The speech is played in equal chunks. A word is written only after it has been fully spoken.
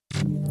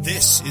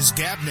This is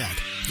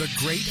GabNet, the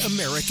Great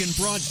American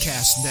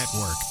Broadcast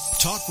Network.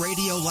 Talk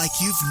radio like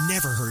you've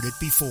never heard it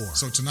before.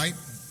 So tonight,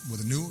 with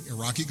a new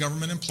Iraqi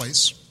government in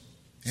place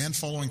and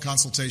following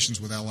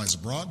consultations with allies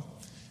abroad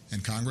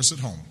and Congress at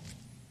home,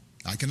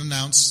 I can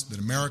announce that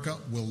America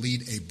will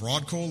lead a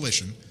broad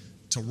coalition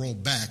to roll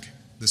back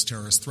this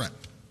terrorist threat.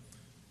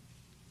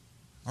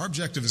 Our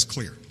objective is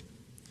clear.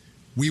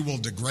 We will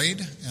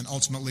degrade and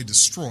ultimately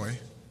destroy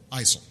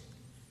ISIL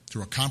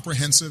through a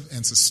comprehensive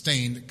and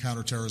sustained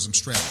counterterrorism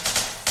strategy.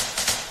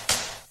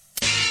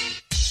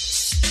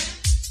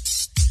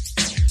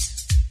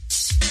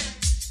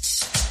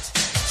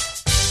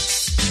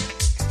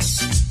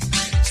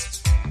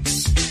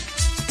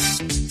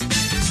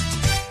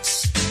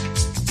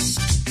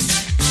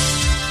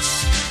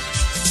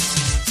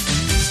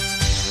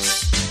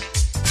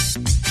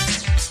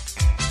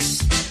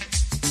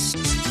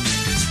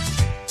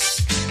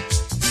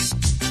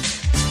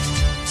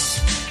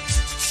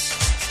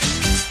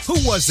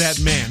 Was that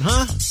man,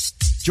 huh?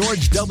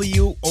 George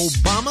W.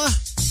 Obama?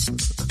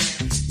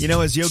 You know,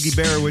 as Yogi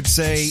Berra would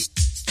say,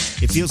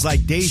 it feels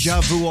like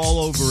deja vu all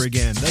over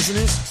again, doesn't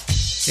it?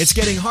 It's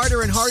getting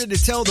harder and harder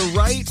to tell the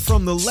right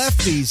from the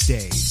left these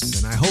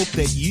days. And I hope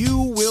that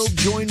you will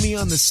join me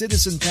on the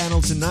Citizen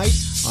Panel tonight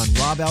on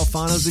Rob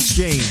Alfano's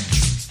Exchange.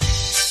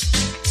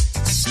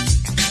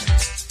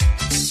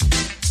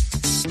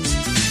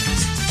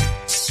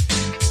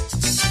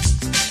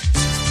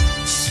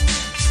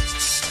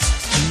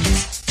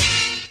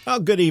 Well,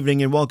 good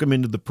evening and welcome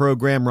into the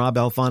program, Rob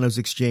Alfano's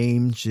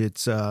Exchange.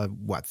 It's,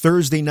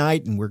 Thursday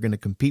night, and we're going to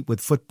compete with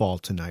football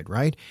tonight,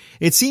 right?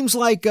 It seems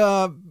like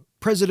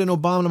President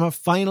Obama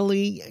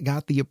finally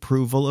got the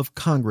approval of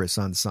Congress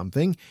on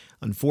something.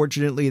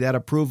 Unfortunately, that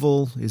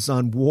approval is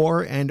on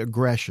war and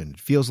aggression.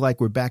 It feels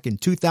like we're back in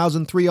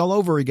 2003 all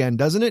over again,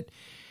 doesn't it?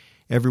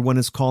 Everyone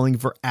is calling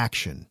for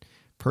action.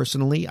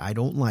 Personally, I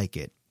don't like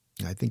it.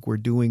 I think we're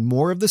doing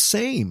more of the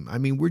same. I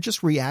mean, we're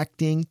just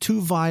reacting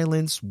to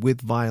violence with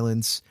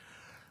violence,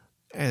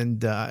 and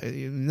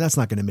that's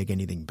not going to make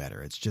anything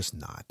better. It's just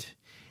not.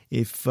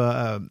 If,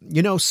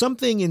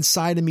 something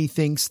inside of me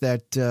thinks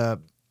that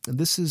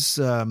this is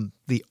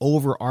the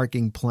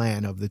overarching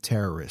plan of the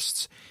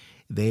terrorists.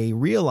 They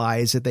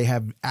realize that they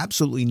have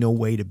absolutely no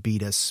way to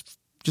beat us.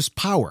 Just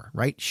power,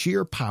 right?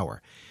 Sheer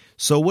power.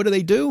 So what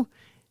do?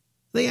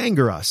 They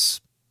anger us.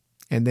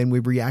 And then we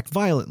react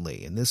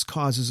violently, and this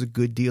causes a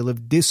good deal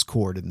of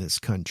discord in this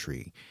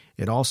country.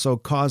 It also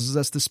causes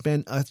us to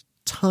spend a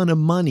ton of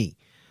money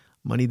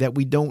that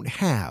we don't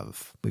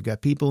have. We've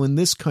got people in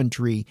this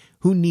country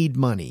who need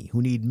money,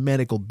 who need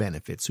medical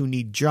benefits, who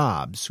need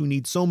jobs, who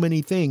need so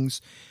many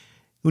things,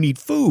 who need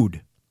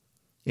food.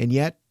 And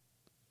yet,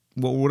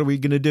 well, what are we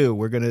going to do?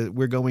 We're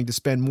going to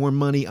spend more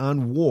money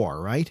on war,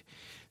 right?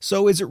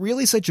 So is it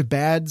really such a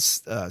bad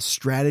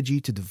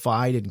strategy to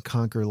divide and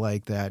conquer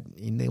like that?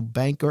 And they'll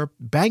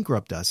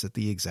bankrupt us at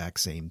the exact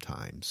same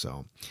time.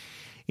 So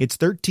it's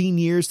 13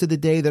 years to the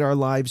day that our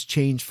lives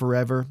changed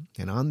forever.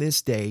 And on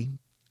this day,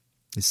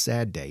 this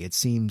sad day, it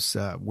seems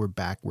we're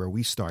back where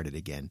we started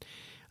again.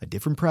 A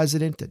different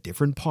president, a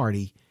different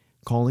party,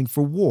 calling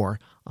for war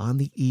on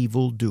the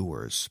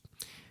evildoers.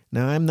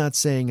 Now, I'm not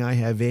saying I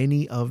have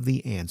any of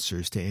the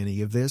answers to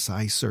any of this.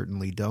 I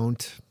certainly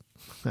don't.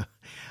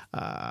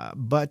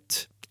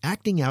 But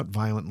acting out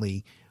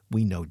violently,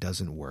 we know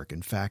doesn't work.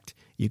 In fact,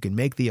 you can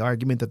make the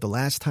argument that the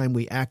last time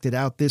we acted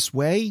out this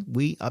way,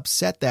 we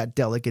upset that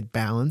delicate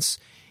balance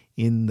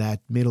in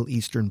that Middle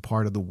Eastern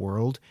part of the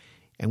world,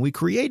 and we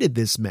created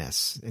this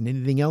mess and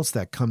anything else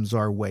that comes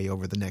our way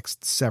over the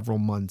next several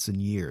months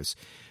and years.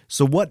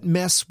 So what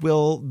mess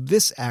will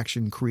this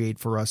action create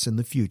for us in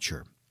the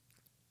future?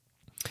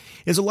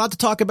 There's a lot to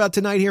talk about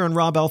tonight here on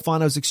Rob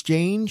Alfano's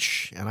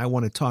Exchange, and I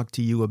want to talk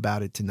to you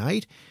about it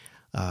tonight.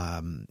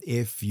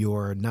 If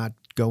you're not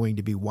going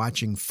to be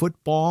watching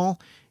football,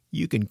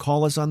 you can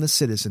call us on the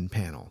Citizen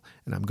Panel.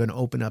 And I'm going to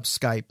open up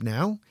Skype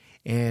now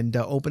and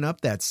open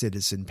up that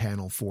Citizen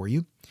Panel for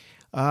you.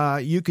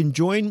 You can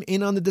join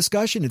in on the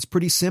discussion. It's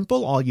pretty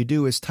simple. All you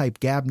do is type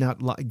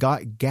GabNet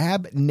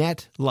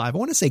Live. I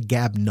want to say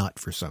GabNut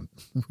for some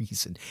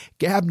reason.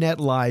 GabNet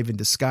Live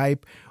into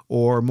Skype,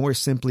 or more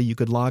simply, you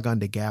could log on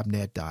to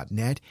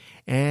gabnet.net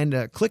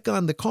and click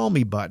on the Call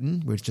Me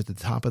button, which is at the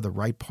top of the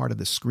right part of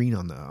the screen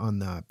on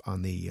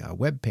the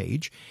web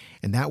page,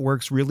 and that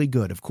works really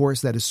good. Of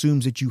course, that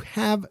assumes that you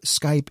have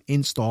Skype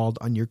installed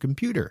on your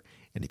computer,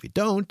 and if you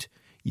don't,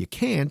 you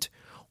can't,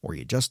 or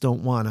you just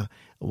don't want to,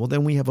 well,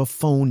 then we have a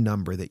phone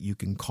number that you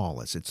can call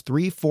us. It's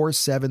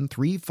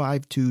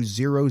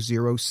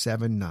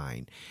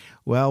 347-352-0079.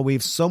 Well, we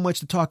have so much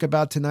to talk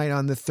about tonight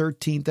on the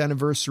 13th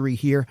anniversary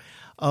here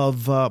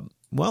of, the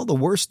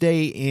worst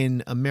day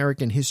in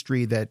American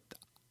history that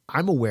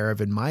I'm aware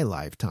of in my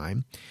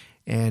lifetime.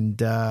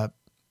 And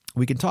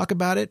we can talk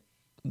about it.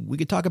 We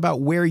could talk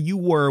about where you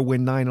were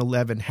when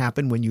 9/11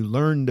 happened, when you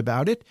learned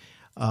about it.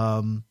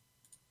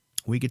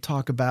 We could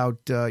talk about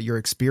your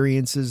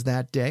experiences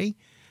that day.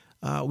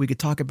 We could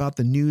talk about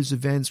the news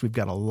events. We've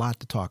got a lot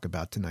to talk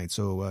about tonight.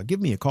 So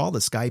give me a call. The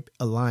Skype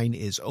line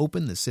is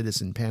open. The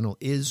citizen panel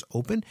is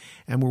open,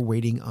 and we're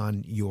waiting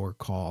on your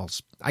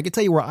calls. I can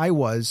tell you where I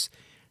was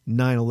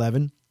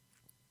 9/11.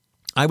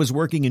 I was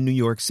working in New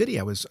York City.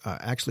 I was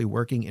actually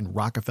working in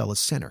Rockefeller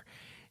Center,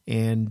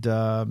 and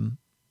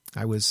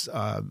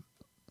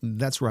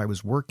that's where I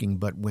was working.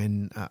 But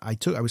when I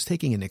was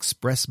taking an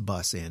express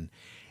bus in,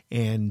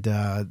 and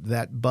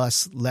that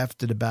bus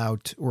left at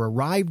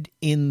arrived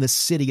in the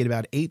city at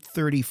about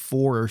 8:34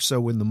 or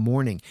so in the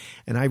morning.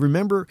 And I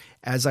remember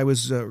as I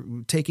was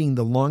taking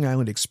the Long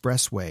Island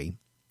Expressway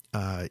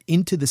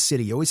into the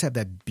city, you always have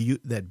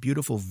that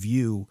beautiful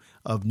view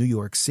of New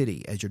York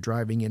City as you're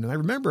driving in. And I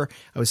remember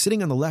I was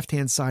sitting on the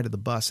left-hand side of the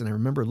bus, and I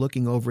remember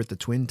looking over at the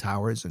Twin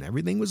Towers, and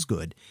everything was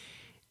good.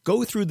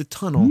 Go through the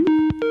tunnel,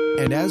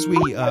 and as we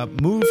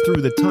move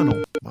through the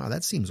tunnel, wow,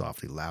 that seems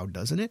awfully loud,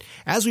 doesn't it?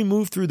 As we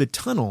move through the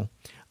tunnel,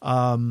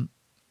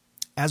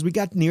 as we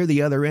got near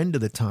the other end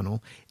of the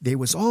tunnel, there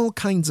was all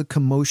kinds of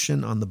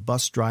commotion on the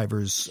bus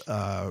driver's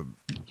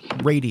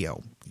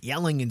radio,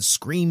 yelling and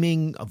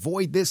screaming,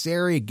 avoid this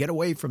area, get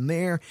away from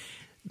there.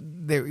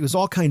 There was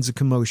all kinds of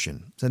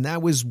commotion. And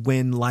that was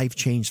when life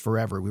changed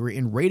forever. We were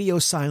in radio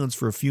silence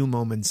for a few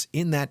moments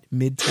in that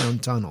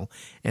Midtown tunnel.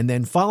 And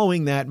then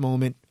following that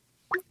moment,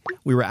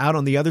 we were out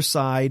on the other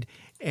side,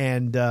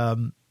 and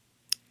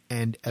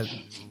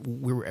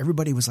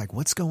everybody was like,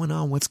 what's going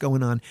on? What's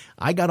going on?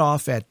 I got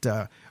off at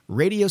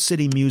Radio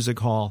City Music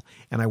Hall,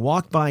 and I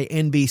walked by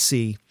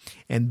NBC,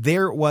 and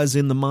there it was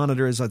in the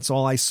monitors. That's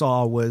all I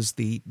saw was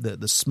the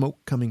smoke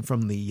coming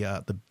from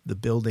the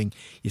building.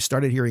 You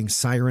started hearing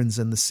sirens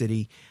in the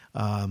city,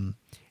 and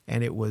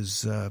it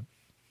was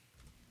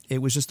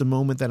just a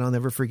moment that I'll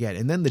never forget.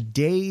 And then the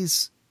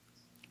days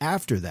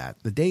after that,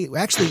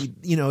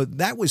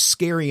 that was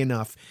scary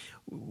enough.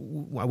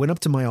 I went up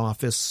to my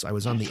office. I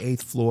was on the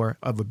 8th floor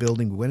of a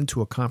building. We went into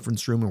a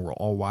conference room, and we're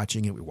all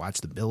watching it. We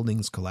watched the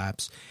buildings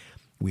collapse.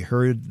 We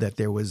heard that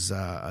there was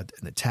an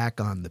attack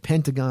on the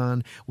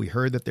Pentagon. We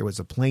heard that there was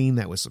a plane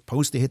that was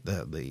supposed to hit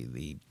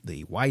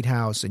the White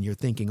House. And you're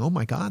thinking, oh,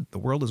 my God, the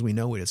world as we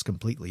know it is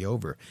completely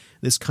over.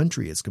 This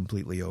country is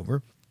completely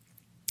over.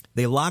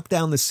 They locked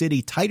down the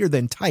city tighter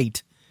than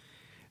tight.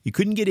 You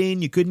couldn't get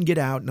in, you couldn't get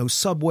out, no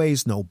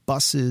subways, no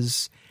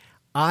buses.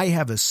 I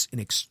have an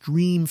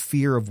extreme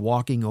fear of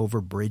walking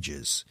over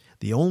bridges.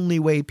 The only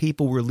way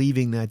people were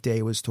leaving that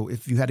day was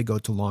if you had to go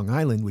to Long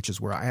Island, which is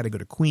where I had to go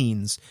to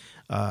Queens,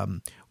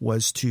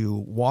 was to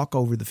walk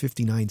over the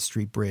 59th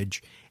Street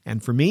Bridge.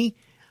 And for me,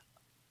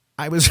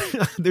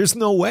 there's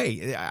no way.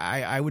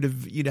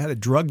 You'd had to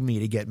drug me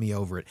to get me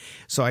over it.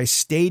 So I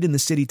stayed in the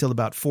city till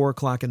about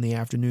 4:00 in the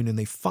afternoon, and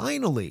they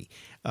finally,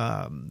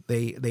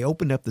 they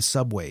opened up the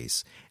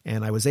subways,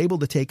 and I was able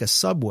to take a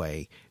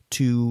subway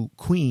to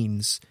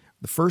Queens,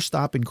 the first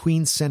stop in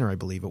Queens Center, I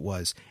believe it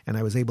was, and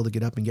I was able to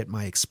get up and get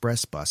my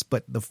express bus.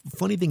 But the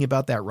funny thing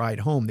about that ride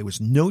home, there was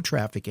no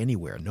traffic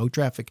anywhere, no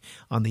traffic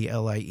on the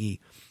LIE.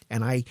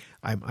 And I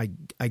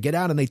get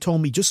out, and they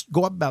told me, just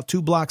go up about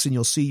 2 blocks and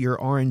you'll see your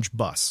orange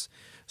bus.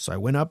 So I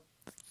went up.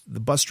 The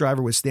bus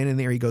driver was standing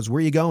there. He goes, where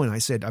are you going? I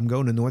said, I'm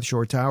going to North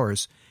Shore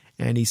Towers.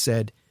 And he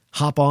said,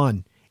 hop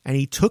on. And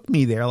he took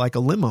me there like a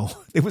limo.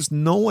 There was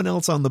no one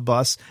else on the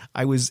bus.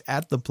 I was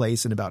at the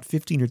place in about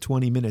 15 or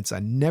 20 minutes. I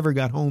never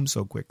got home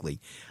so quickly.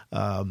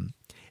 But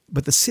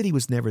the city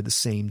was never the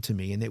same to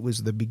me. And it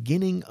was the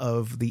beginning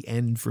of the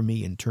end for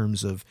me in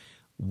terms of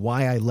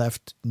why I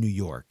left New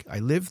York. I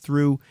lived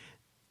through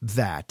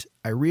that.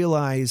 I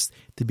realized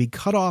to be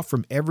cut off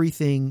from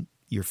everything,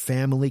 your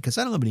family, because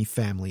I don't have any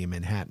family in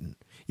Manhattan.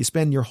 You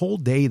spend your whole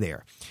day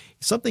there.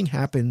 Something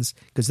happens,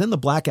 because then the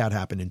blackout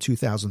happened in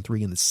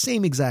 2003, and the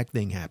same exact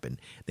thing happened.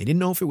 They didn't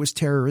know if it was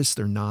terrorists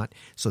or not,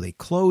 so they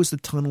closed the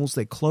tunnels,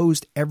 they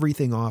closed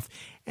everything off,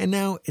 and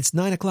now it's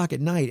 9:00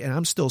 at night, and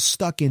I'm still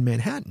stuck in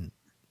Manhattan.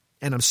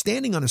 And I'm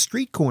standing on a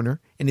street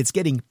corner, and it's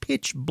getting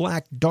pitch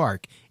black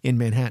dark in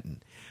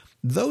Manhattan.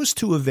 Those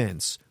two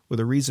events were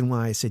the reason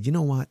why I said, you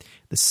know what?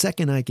 The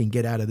second I can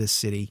get out of this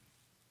city,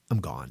 I'm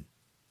gone.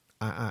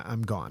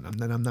 I'm gone.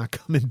 I'm not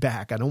coming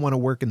back. I don't want to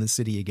work in the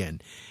city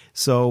again.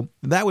 So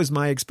that was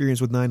my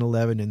experience with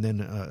 9/11, and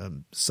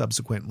then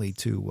subsequently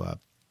to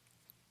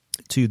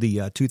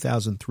the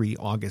 2003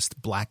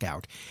 August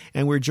blackout.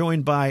 And we're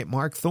joined by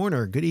Mark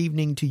Thorner. Good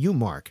evening to you,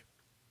 Mark.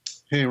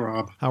 Hey,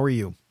 Rob. How are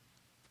you?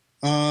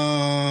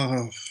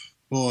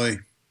 Boy.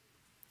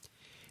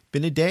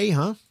 Been a day,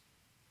 huh?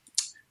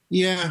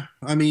 Yeah.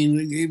 I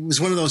mean, it was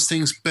one of those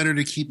things, better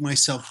to keep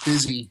myself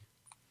busy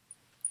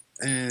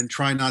and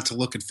try not to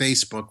look at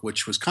Facebook,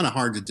 which was kind of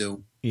hard to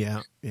do.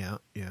 Yeah.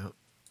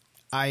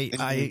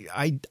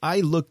 I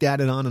looked at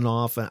it on and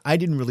off. I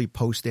didn't really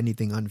post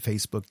anything on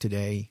Facebook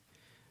today.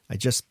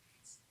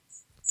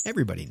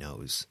 Everybody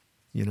knows,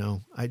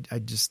 I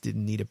just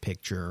didn't need a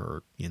picture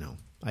or,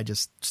 I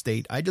just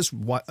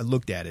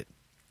looked at it.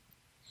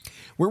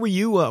 Where were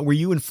you? Were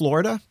you in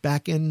Florida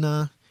back in?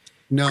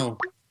 No.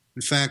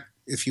 In fact,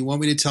 if you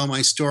want me to tell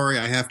my story,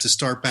 I have to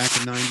start back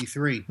in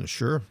 93.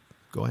 Sure.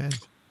 Go ahead.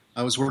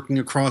 I was working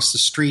across the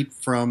street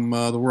from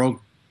the World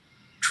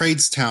Trade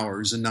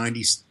Towers in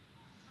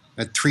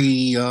at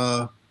 3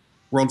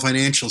 World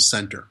Financial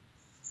Center.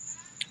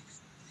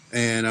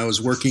 And I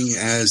was working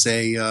as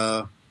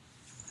a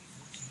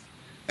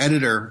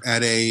editor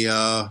at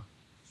a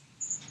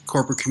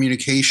corporate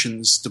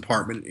communications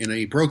department in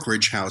a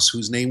brokerage house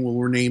whose name will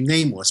remain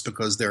nameless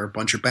because they're a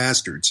bunch of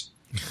bastards.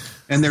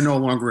 And they're no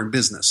longer in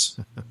business.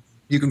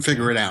 You can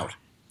figure it out.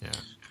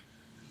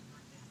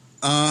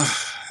 Yeah.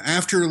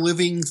 After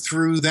living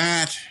through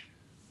that,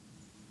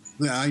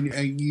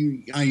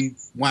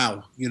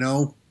 wow,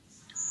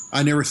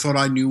 I never thought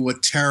I knew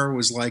what terror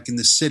was like in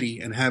the city,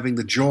 and having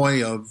the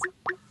joy of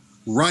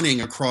running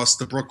across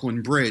the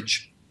Brooklyn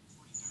Bridge.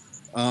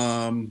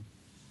 9/11,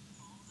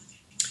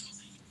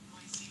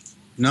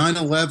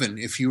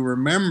 if you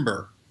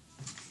remember,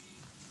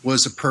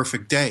 was a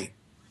perfect day.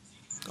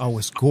 Oh, it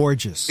was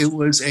gorgeous. It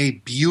was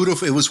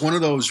it was one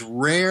of those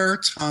rare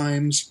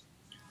times.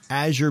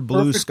 Azure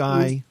blue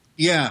sky.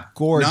 Yeah.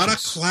 Gorgeous. Not a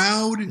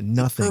cloud.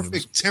 Nothing.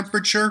 Perfect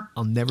temperature.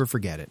 I'll never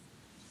forget it.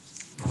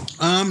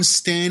 I'm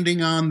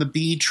standing on the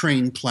B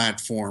train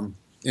platform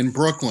in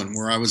Brooklyn,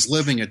 where I was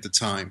living at the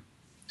time.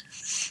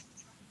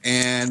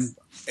 And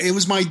it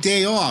was my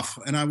day off,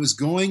 and I was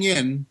going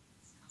in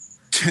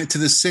to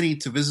the city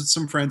to visit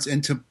some friends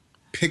and to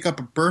pick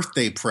up a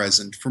birthday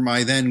present for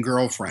my then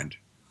girlfriend.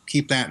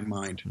 Keep that in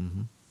mind.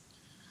 Mm-hmm.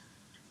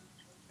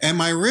 And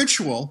my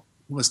ritual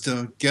was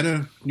to get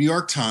a New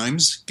York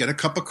Times, get a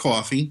cup of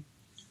coffee,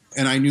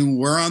 and I knew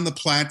we're on the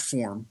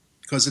platform,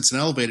 because it's an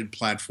elevated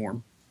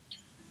platform.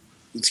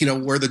 It's,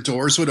 where the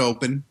doors would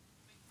open.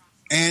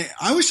 And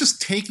I was just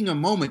taking a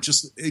moment,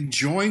 just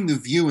enjoying the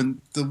view.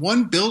 And the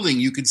one building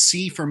you could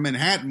see from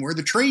Manhattan were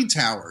the trade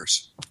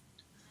towers.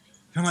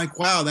 I'm like,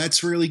 wow,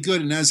 that's really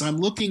good. And as I'm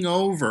looking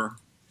over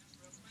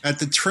at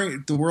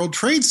the World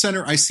Trade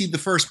Center, I see the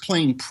first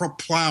plane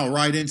plow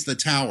right into the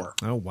tower.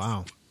 Oh,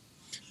 wow.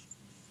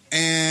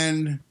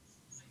 And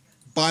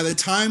by the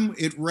time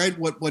it read,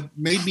 what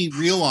made me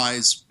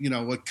realize,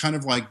 what kind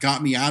of like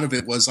got me out of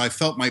it was I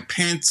felt my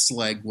pants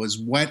leg was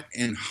wet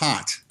and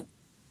hot.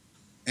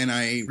 And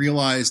I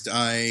realized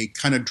I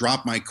kind of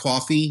dropped my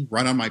coffee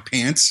right on my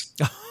pants.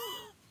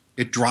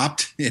 It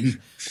dropped in.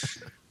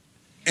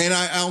 And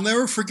I'll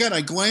never forget,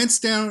 I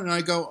glanced down and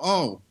I go,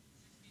 oh,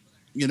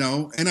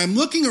 and I'm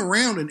looking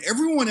around and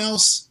everyone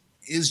else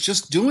is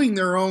just doing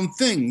their own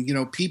thing.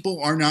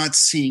 People are not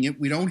seeing it.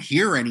 We don't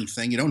hear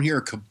anything. You don't hear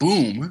a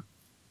kaboom.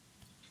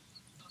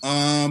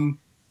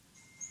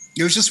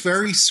 It was just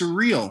very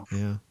surreal.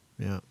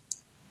 Yeah.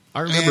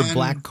 I remember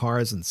black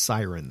cars and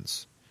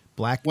sirens.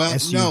 Black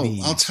SUVs. No,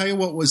 I'll tell you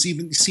what was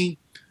even,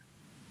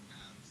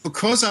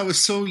 because I was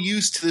so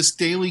used to this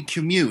daily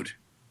commute,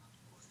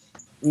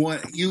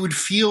 what you would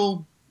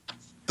feel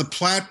the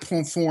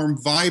platform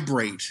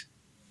vibrate,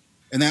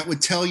 and that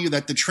would tell you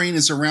that the train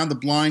is around the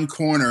blind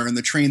corner and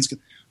the train's,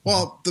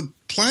 well, the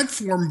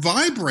platform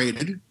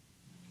vibrated,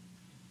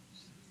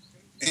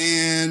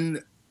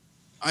 and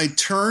I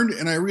turned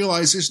and I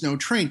realized there's no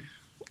train.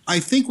 I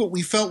think what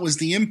we felt was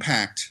the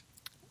impact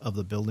of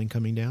the building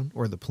coming down,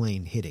 or the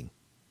plane hitting,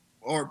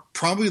 or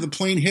probably the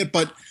plane hit,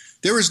 but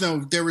there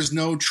was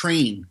no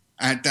train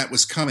that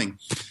was coming.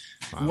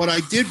 Wow. What I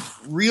did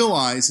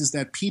realize is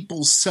that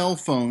people's cell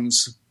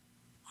phones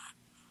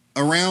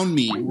around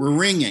me were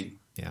ringing.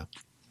 Yeah.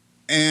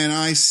 And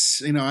I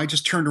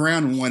just turned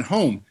around and went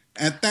home.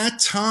 At that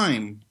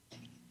time,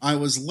 I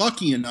was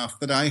lucky enough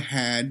that I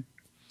had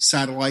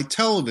satellite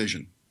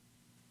television.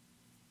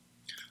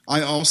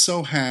 I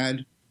also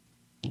had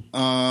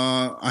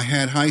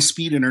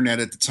high-speed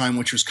internet at the time,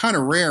 which was kind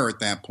of rare at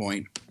that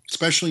point,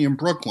 especially in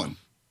Brooklyn.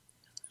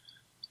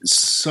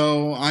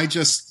 So I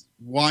just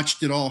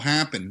watched it all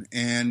happen,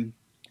 and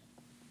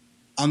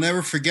I'll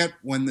never forget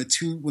when the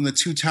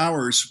two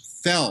towers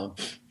fell.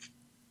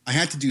 I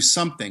had to do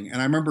something,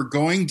 and I remember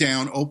going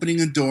down,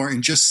 opening a door,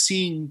 and just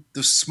seeing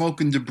the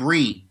smoke and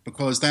debris,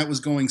 because that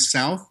was going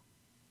south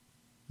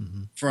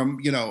from,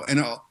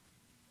 and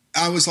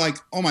I was like,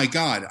 oh my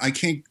God, I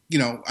can't,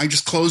 I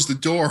just closed the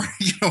door,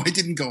 I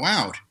didn't go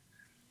out.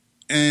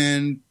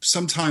 And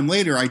sometime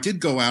later, I did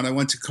go out. I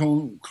went to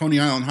Coney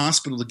Island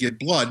Hospital to get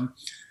blood,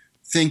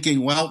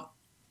 thinking, well,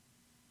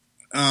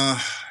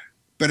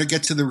 better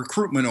get to the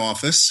recruitment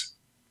office.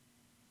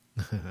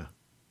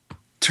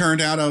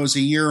 Turned out I was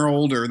a year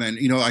older than,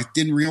 I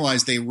didn't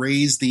realize they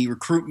raised the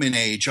recruitment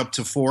age up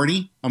to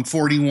 40. I'm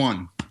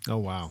 41. Oh,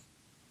 wow.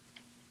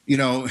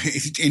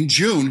 In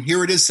June,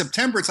 here it is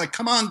September. It's like,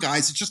 come on,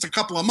 guys. It's just a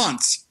couple of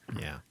months.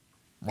 Yeah.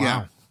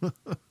 Wow. Yeah.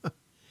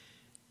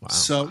 Wow.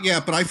 So,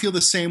 yeah, but I feel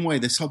the same way.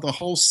 The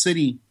whole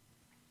city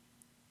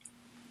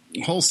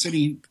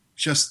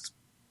just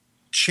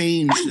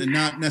changed, and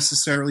not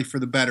necessarily for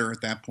the better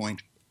at that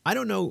point. I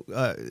don't know.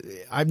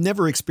 I've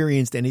never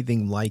experienced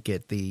anything like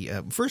it.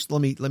 First, let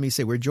me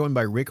say we're joined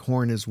by Rick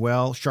Horn as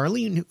well,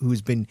 Charlene,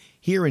 who's been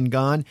here and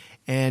gone,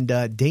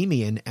 and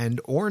Damien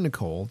or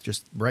Nicole.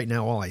 Just right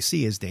now, all I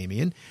see is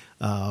Damien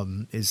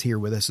is here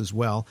with us as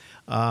well.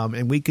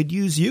 And we could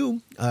use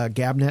you,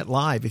 Gabnet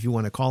Live, if you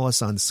want to call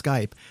us on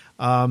Skype.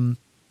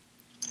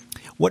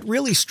 What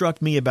really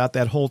struck me about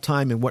that whole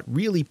time and what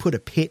really put a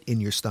pit in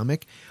your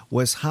stomach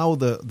was how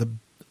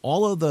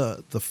all of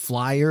the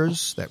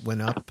flyers that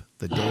went up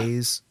the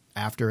days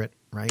after it,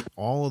 right?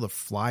 All of the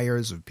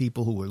flyers of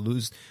people who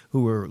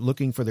were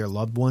looking for their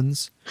loved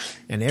ones,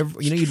 and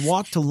you'd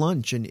walk to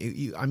lunch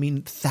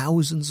and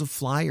thousands of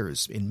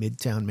flyers in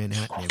Midtown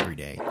Manhattan every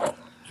day.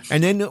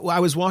 And then I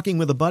was walking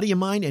with a buddy of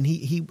mine, and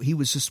he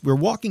was just, we're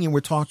walking and we're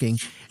talking,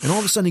 and all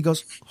of a sudden he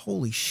goes,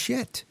 "Holy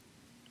shit!"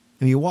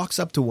 And he walks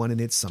up to one, and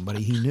it's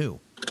somebody he knew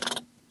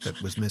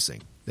that was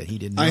missing, that he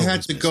didn't know. I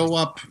had to go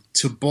up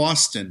to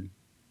Boston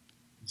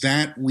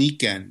that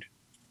weekend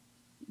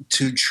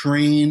to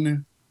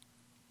train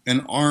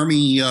an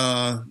Army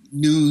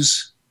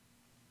news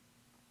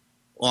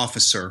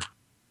officer,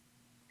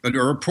 a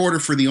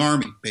reporter for the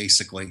Army,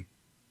 basically,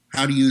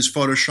 how to use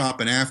Photoshop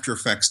and After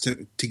Effects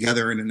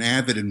together in an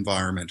Avid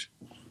environment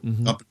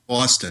up in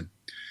Boston.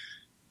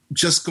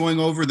 Just going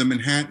over the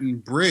Manhattan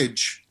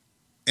Bridge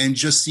and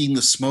just seeing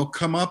the smoke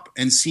come up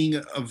and seeing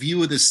a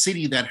view of the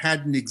city that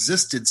hadn't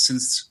existed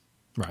since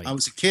I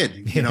was a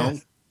kid, you know.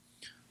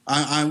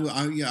 I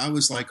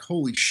was like,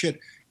 holy shit.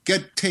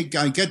 And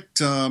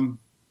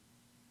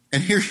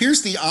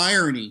here's the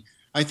irony.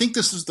 I think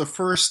this was the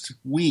first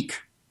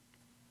week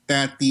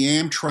that the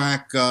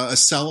Amtrak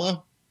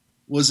Acela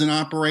was in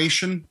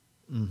operation.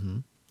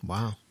 Mm-hmm.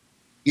 Wow.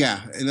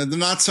 Yeah, and the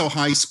not so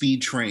high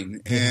speed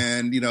train.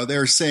 And,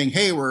 they're saying,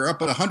 hey, we're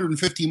up at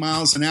 150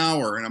 miles an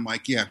hour. And I'm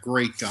like, yeah,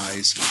 great,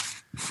 guys.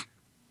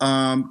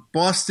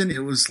 Boston,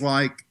 it was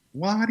like,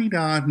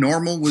 la-di-da.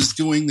 Normal was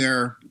doing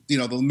their, the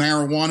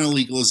marijuana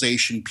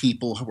legalization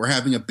people were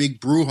having a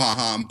big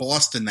brouhaha in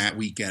Boston that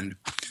weekend.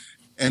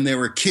 And there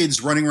were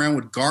kids running around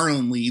with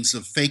garland leaves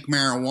of fake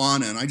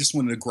marijuana. And I just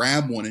wanted to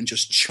grab one and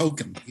just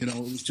choke him. It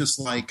was just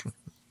like...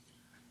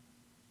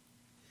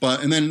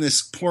 And then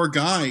this poor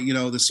guy,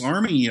 this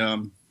Army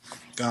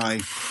guy,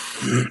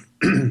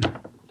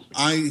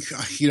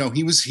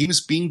 he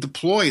was being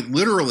deployed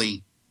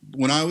literally.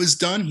 When I was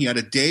done, he had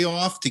a day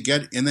off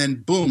and then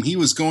boom, he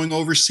was going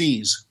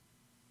overseas.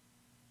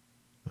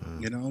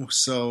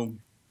 So.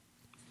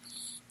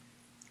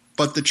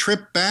 But the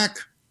trip back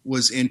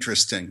was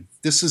interesting.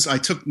 I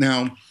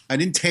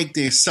didn't take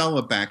the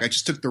Acela back. I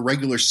just took the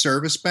regular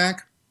service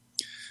back.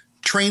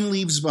 Train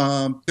leaves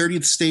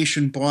 30th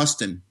Station,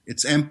 Boston.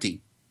 It's empty.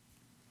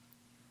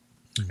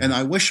 And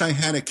I wish I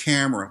had a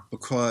camera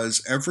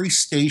because every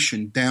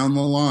station down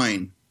the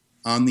line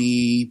on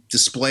the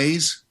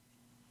displays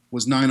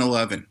was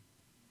 9/11.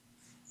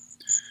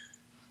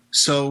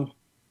 So,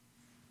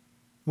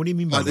 what do you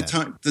mean by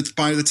that?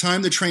 By the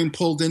time the train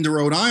pulled into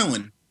Rhode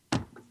Island,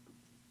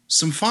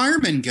 some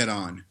firemen get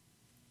on.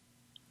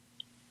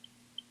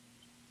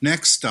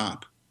 Next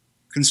stop,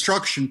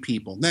 construction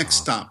people. Next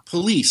stop,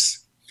 police.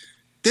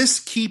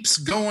 This keeps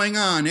going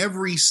on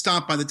every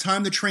stop. By the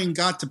time the train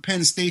got to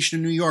Penn Station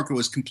in New York, it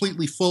was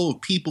completely full of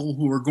people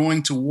who were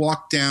going to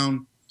walk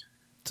down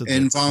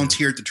and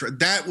volunteer to train.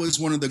 That was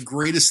one of the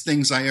greatest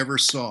things I ever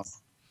saw.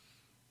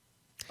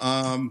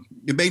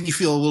 It made me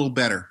feel a little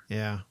better.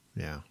 Yeah.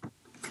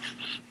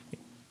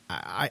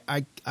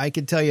 I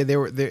can tell you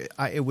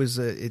it was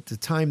it's a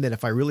time that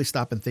if I really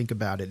stop and think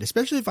about it,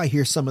 especially if I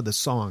hear some of the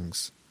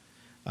songs.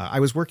 I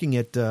was working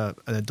at an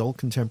adult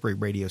contemporary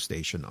radio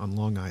station on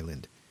Long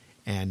Island.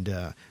 And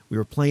we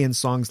were playing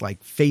songs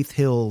like Faith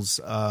Hill's,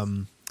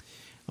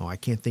 I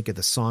can't think of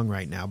the song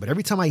right now, but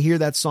every time I hear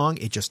that song,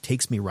 it just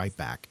takes me right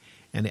back.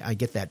 And I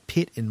get that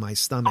pit in my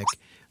stomach,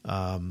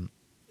 that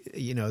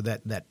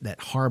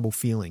horrible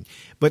feeling.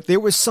 But there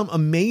was some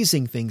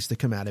amazing things to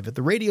come out of it.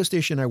 The radio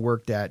station I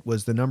worked at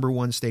was the number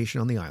one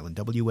station on the island,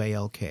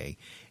 WALK.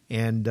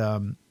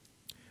 And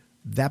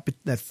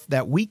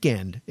that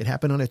weekend, it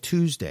happened on a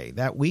Tuesday.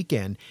 That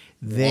weekend,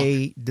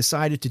 they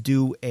decided to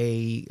do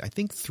I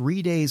think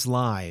 3 days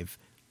live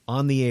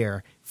on the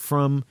air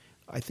from,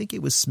 I think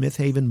it was Smith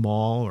Haven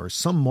Mall or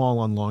some mall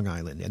on Long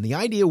Island. And the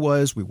idea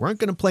was we weren't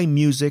going to play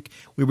music.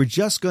 We were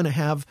going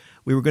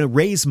to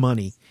raise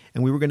money,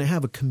 and we were going to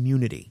have a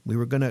community. We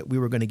were going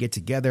to get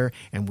together,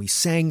 and we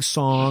sang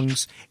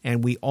songs,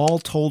 and we all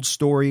told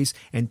stories,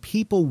 and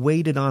people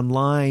waited on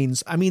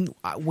lines. I mean,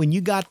 when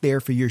you got there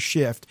for your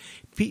shift,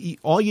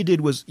 all you did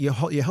was you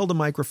held a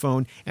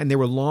microphone, and there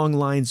were long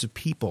lines of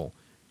people,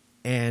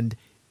 and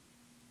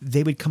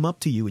they would come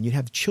up to you, and you'd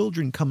have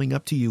children coming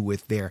up to you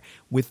with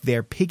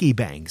their piggy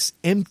banks,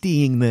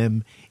 emptying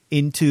them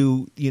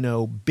into,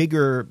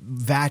 bigger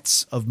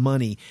vats of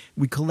money.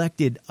 We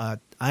collected,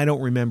 I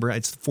don't remember,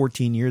 it's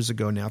 14 years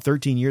ago now,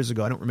 13 years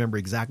ago, I don't remember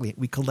exactly.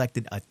 We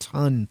collected a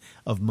ton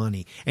of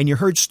money. And you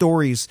heard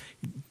stories,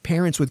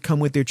 parents would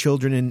come with their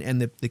children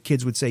and the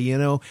kids would say,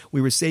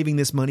 we were saving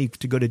this money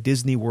to go to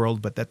Disney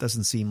World, but that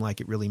doesn't seem like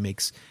it really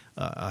makes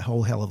a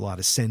whole hell of a lot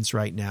of sense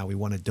right now. We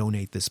want to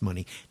donate this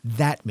money.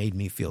 That made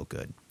me feel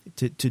good.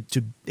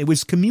 It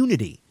was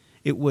community.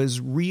 It was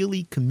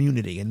really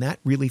community, and that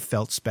really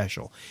felt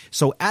special.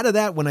 So out of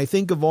that, when I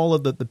think of all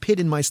of the pit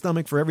in my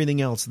stomach for everything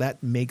else,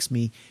 that makes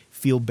me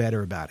feel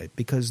better about it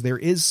because there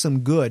is some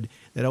good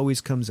that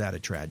always comes out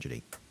of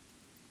tragedy.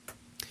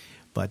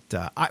 But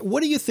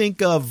what do you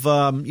think of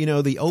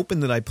the open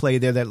that I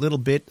played there? That little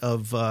bit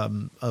of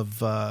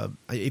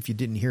if you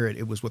didn't hear it,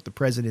 it was what the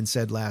president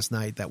said last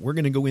night, that we're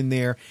going to go in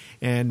there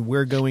and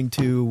we're going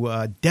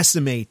to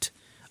decimate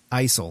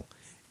ISIL.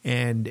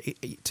 And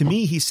to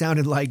me, he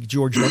sounded like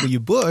George W.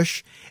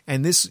 Bush.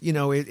 And this,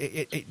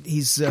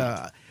 he's.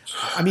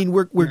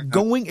 We're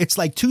going. It's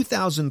like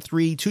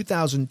 2003,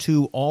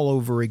 2002 all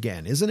over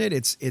again, isn't it?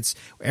 It's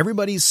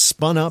everybody's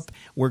spun up.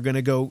 We're going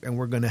to go and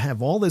we're going to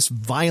have all this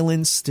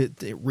violence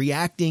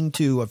reacting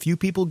to a few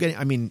people getting.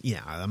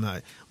 I'm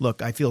not.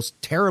 Look, I feel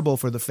terrible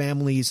for the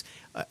families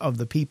of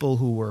the people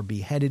who were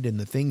beheaded and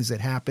the things that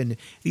happened.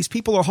 These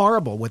people are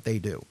horrible what they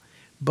do,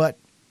 but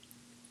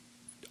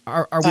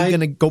are we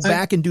going to go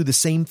back and do the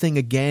same thing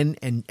again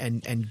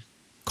and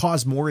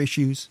cause more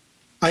issues?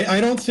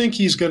 I don't think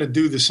he's going to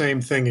do the same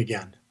thing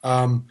again.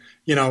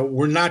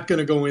 We're not going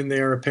to go in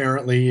there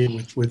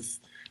apparently with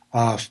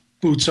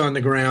boots on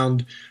the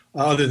ground,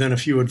 other than a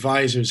few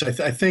advisors.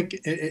 I think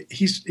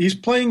he's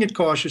playing it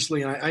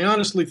cautiously, and I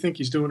honestly think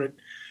he's doing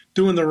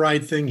the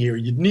right thing here.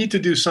 You need to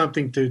do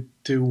something to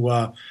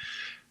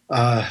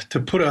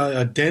put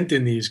a dent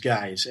in these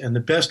guys, and the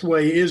best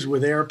way is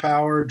with air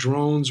power,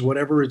 drones,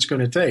 whatever it's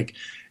going to take.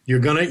 You're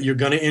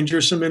gonna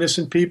injure some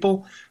innocent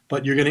people,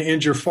 but you're going to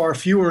injure far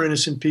fewer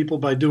innocent people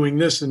by doing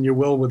this than you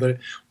will with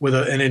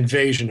an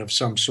invasion of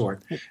some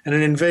sort. And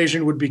an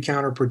invasion would be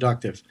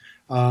counterproductive.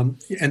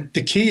 And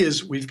the key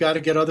is we've got to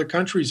get other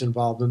countries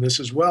involved in this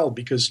as well,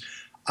 because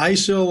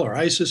ISIL or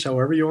ISIS,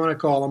 however you want to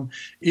call them,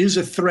 is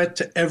a threat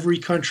to every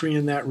country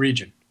in that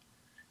region,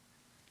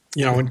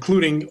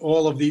 including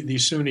all of the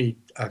Sunni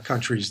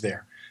countries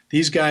there.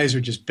 These guys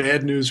are just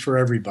bad news for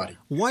everybody.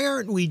 Why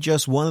aren't we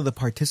just one of the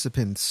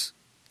participants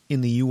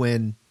in the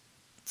UN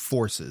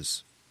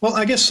forces? Well,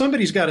 I guess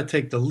somebody's got to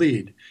take the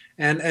lead.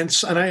 And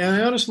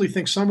I honestly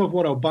think some of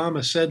what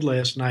Obama said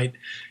last night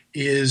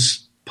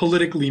is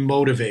politically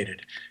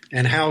motivated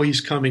and how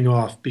he's coming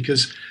off.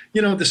 Because,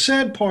 the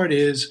sad part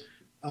is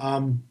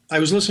I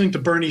was listening to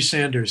Bernie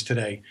Sanders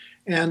today,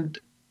 and,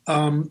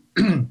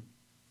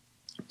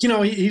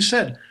 he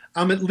said,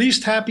 I'm at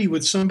least happy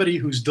with somebody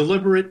who's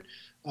deliberate,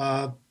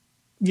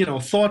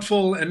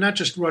 thoughtful, and not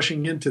just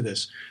rushing into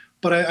this.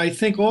 But I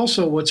think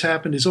also what's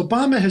happened is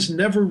Obama has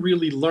never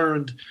really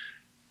learned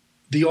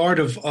the art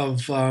of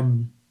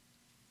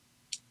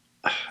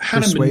how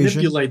to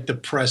manipulate the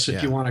press,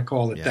 if you want to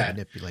call it that.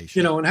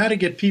 Manipulation. And how to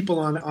get people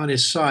on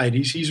his side.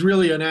 He's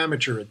really an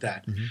amateur at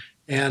that. Mm-hmm.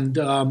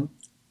 And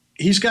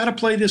he's got to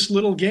play this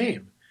little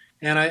game.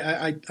 And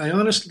I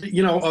honestly,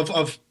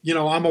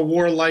 I'm a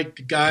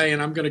warlike guy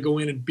and I'm going to go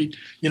in and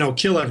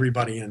kill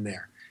everybody in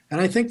there. And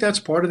I think that's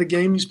part of the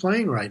game he's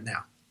playing right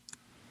now.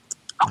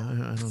 I don't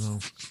know.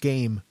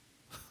 Game.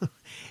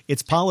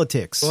 It's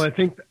politics. Well, I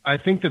think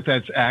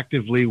that's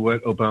actively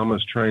what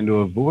Obama's trying to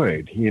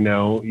avoid.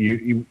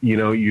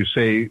 You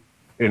say,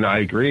 and I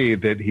agree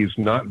that he's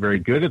not very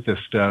good at this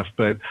stuff,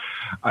 but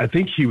I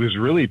think he was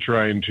really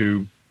trying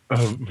to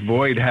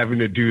avoid having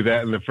to do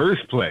that in the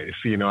first place.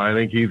 I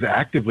think he's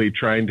actively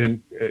trying to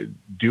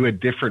do a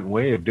different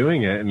way of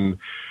doing it. And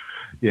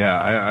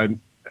yeah,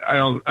 I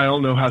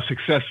don't know how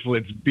successful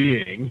it's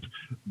being,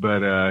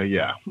 but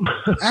yeah.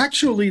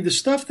 Actually, the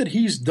stuff that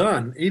he's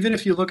done, even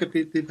if you look at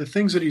the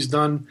things that he's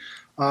done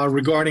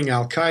regarding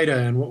Al-Qaeda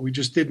and what we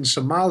just did in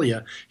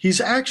Somalia,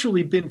 he's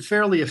actually been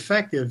fairly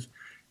effective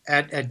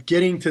at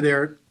getting to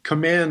their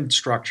command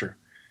structure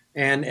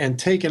and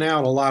taking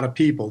out a lot of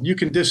people. You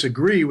can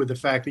disagree with the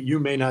fact that you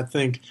may not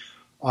think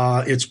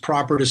it's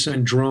proper to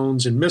send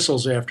drones and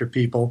missiles after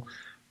people.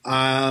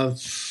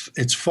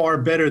 It's far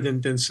better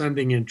than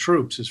sending in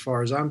troops, as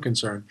far as I'm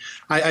concerned.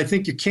 I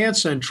think you can't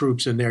send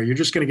troops in there. You're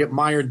just going to get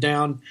mired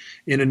down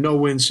in a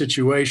no-win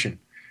situation.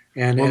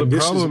 And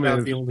this is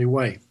about the only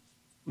way.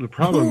 The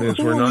problem is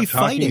we're not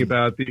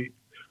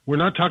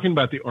talking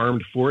about the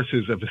armed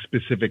forces of a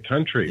specific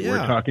country. Yeah.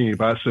 We're talking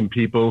about some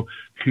people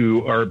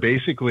who are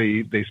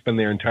basically, they spend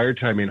their entire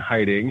time in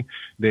hiding.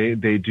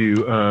 They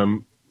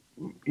do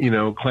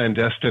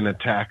clandestine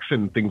attacks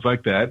and things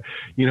like that.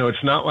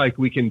 It's not like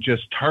we can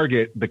just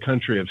target the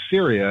country of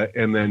Syria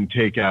and then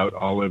take out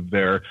all of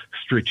their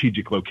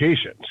strategic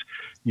locations.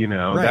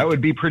 Right. That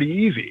would be pretty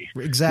easy.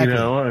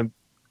 Exactly.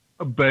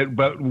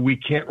 But we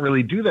can't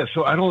really do that.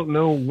 So I don't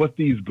know what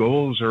these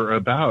goals are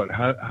about.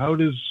 How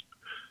does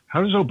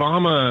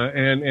Obama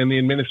and the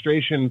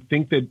administration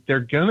think that they're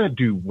gonna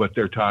do what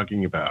they're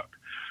talking about?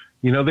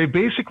 They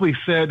basically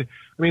said,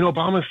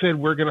 Obama said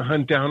we're going to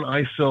hunt down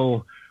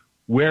ISIL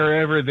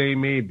wherever they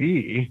may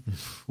be,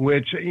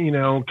 which,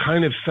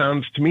 kind of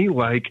sounds to me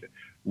like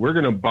we're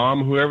going to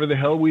bomb whoever the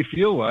hell we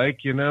feel like.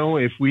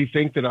 If we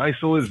think that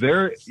ISIL is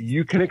there,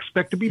 you can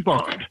expect to be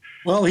bombed.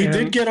 Well, he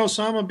did get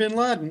Osama bin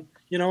Laden,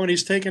 and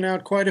he's taken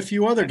out quite a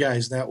few other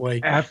guys that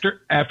way. After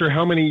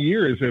how many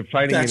years of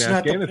fighting in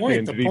Afghanistan? That's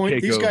not the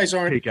point. These guys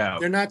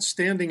they're not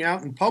standing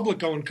out in public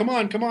going, come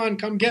on,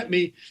 come get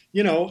me.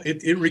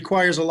 It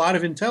requires a lot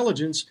of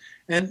intelligence.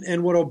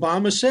 And what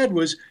Obama said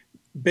was,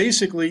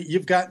 basically,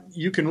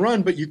 you can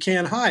run, but you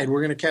can't hide.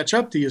 We're going to catch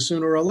up to you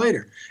sooner or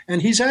later.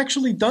 And he's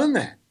actually done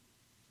that.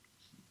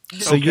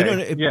 So you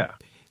don't. Yeah.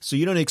 So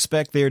you don't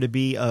expect there to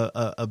be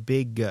a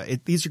big.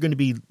 These are going to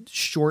be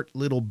short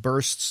little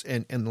bursts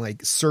and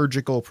like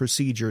surgical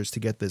procedures to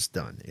get this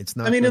done. It's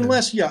not. I mean, gonna...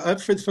 unless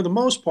for the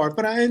most part,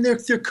 but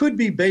there could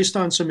be based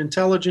on some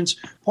intelligence.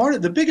 Part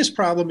of the biggest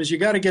problem is you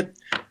got to get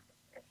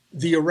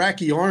the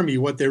Iraqi army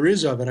what there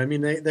is of it. I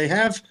mean, they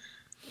have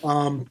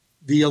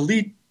the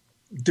elite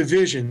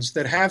divisions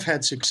that have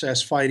had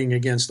success fighting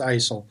against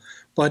ISIL.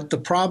 But the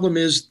problem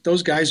is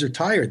those guys are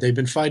tired. They've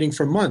been fighting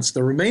for months.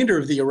 The remainder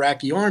of the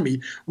Iraqi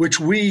army, which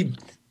we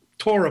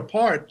tore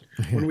apart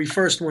when we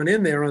first went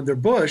in there under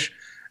Bush,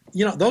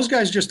 those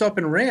guys just up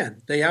and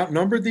ran. They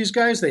outnumbered these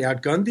guys. They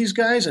outgunned these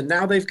guys. And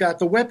now they've got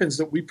the weapons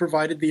that we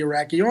provided the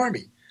Iraqi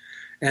army.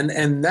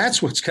 And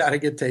that's what's got to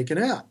get taken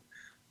out.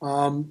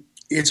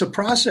 It's a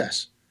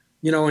process,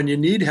 and you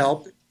need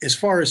help. As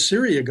far as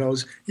Syria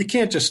goes, you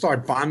can't just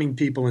start bombing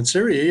people in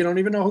Syria. You don't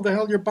even know who the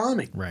hell you're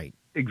bombing. Right.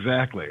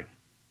 Exactly.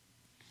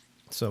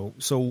 So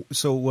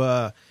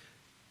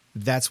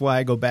that's why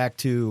I go back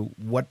to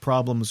what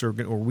problems are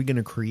we going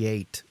to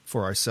create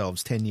for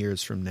ourselves 10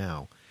 years from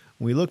now.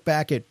 When we look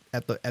back at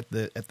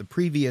the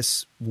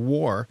previous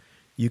war,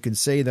 you can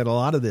say that a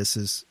lot of this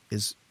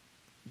is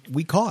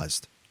we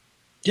caused.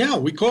 Yeah,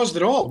 we caused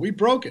it all. We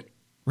broke it.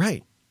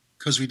 Right.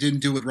 Because we didn't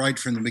do it right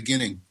from the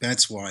beginning.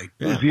 That's why.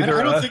 Yeah. I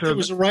don't think there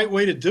was a right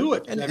way to do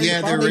it.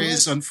 There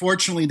is.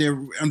 Unfortunately,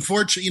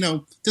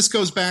 this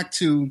goes back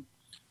to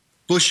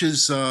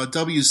Bush's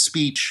W's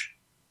speech,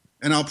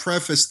 and I'll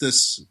preface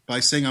this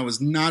by saying I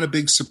was not a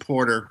big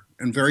supporter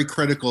and very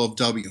critical of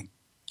W.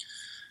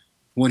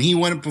 When he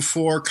went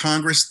before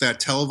Congress, that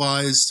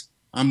televised,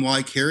 I'm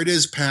like, here it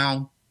is,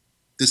 pal.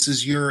 This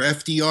is your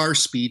FDR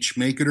speech.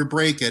 Make it or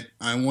break it.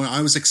 I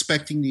was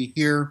expecting to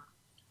hear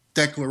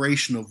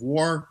declaration of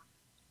war,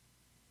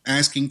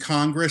 asking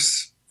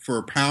Congress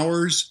for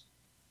powers.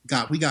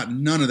 We got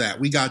none of that.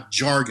 We got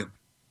jargon.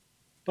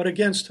 But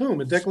against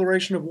whom? A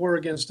declaration of war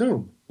against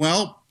whom?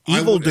 Well,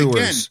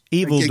 evildoers.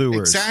 Evildoers.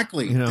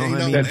 Exactly.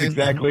 That's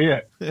exactly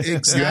it.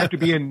 Exactly. You have to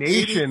be a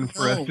nation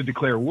for us to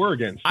declare war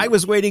against you. I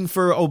was waiting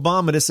for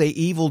Obama to say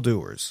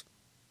evildoers.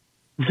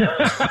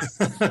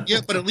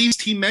 Yeah, but at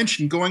least he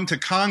mentioned going to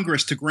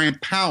Congress to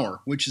grant power,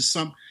 which is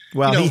some.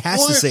 Well, he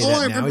has to say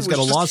that now. He's got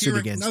a lawsuit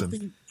against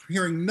him.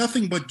 Hearing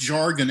nothing but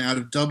jargon out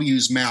of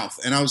W's mouth,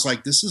 and I was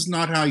like, "This is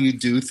not how you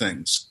do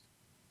things."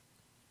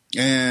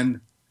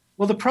 And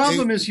well, the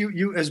problem is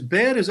you as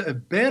bad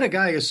a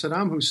guy as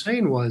Saddam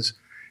Hussein was,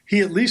 he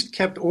at least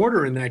kept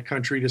order in that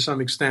country to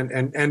some extent,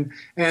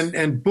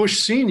 and Bush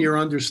Sr.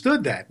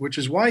 understood that, which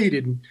is why he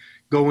didn't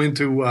go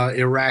into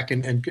Iraq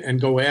and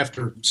go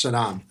after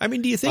Saddam. I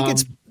mean, do you think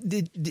it's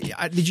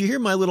did you hear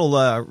my little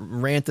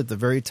rant at the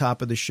very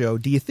top of the show?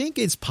 Do you think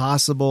it's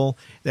possible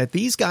that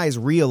these guys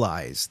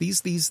realize,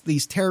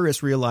 these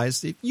terrorists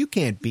realize that you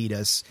can't beat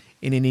us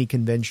in any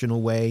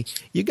conventional way?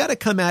 You got to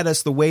come at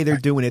us the way they're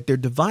doing it. They're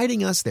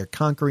dividing us. They're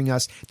conquering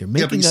us. They're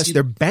making us.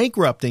 They're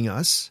bankrupting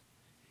us.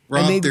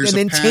 Rob, and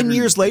then 10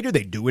 years later,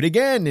 they do it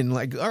again. And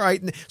like, all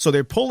right. So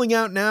they're pulling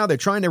out now. They're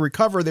trying to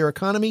recover their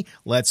economy.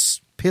 Let's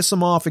piss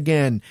them off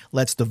again.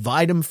 Let's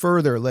divide them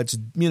further. Let's,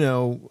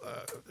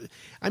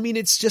 I mean,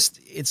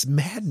 it's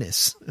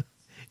madness.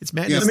 It's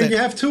madness. Yeah, I mean, you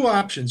have two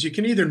options. You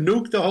can either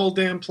nuke the whole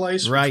damn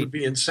place, which would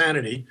be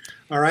insanity,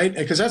 all right?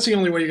 Because that's the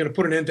only way you're going to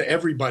put an end to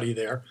everybody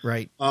there,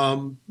 right?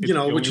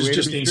 Which is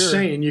just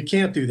insane. Sure. You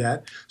can't do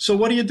that. So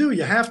what do?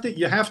 You have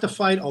to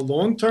fight a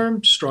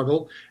long-term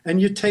struggle,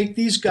 and you take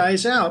these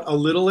guys out a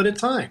little at a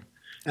time,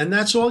 and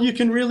that's all you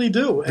can really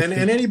do. And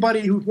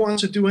anybody who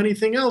wants to do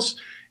anything else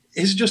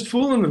is just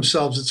fooling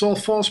themselves. It's all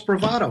false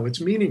bravado. It's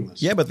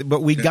meaningless. Yeah,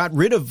 but we got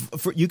rid of.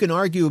 You can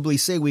arguably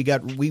say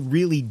we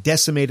really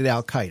decimated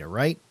Al Qaeda,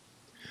 right?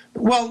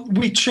 Well,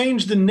 we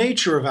changed the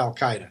nature of Al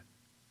Qaeda.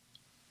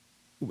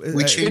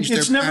 We changed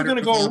it's never going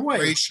to go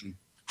away.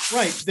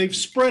 Right. They've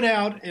spread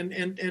out,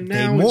 and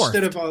now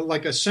instead of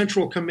like a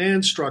central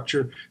command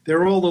structure,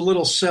 they're all the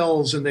little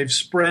cells, and they've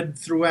spread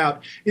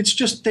throughout. It's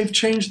just they've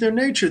changed their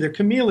nature. They're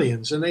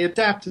chameleons, and they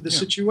adapt to the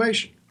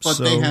situation. But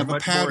they have a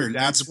pattern.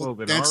 That's the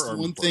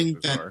one thing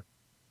that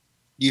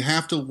you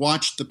have to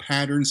watch the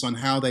patterns on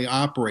how they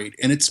operate.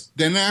 And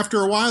then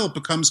after a while, it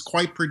becomes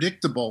quite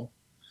predictable.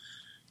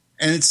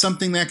 And it's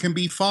something that can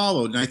be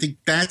followed. And I think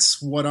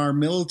that's what our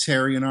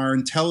military and our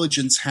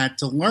intelligence had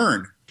to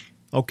learn.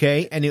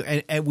 Okay.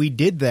 And we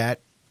did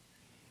that.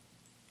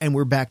 And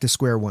we're back to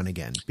square one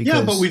again.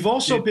 Yeah, but we've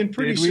also been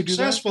pretty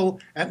successful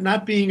at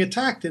not being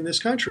attacked in this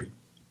country.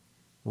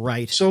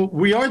 Right. So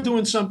we are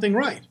doing something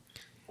right.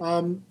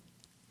 And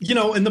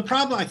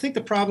I think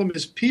the problem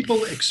is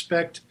people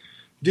expect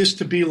this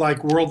to be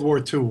like World War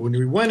II when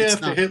we went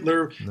after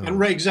Hitler. No.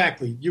 And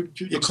exactly,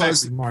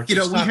 exactly, Mark.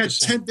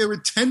 There were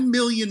 10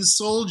 million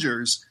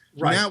soldiers.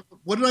 Right. Now,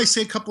 what did I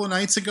say a couple of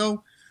nights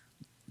ago?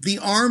 The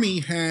Army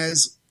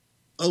has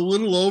a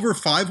little over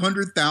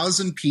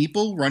 500,000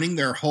 people running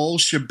their whole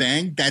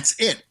shebang. That's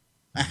it.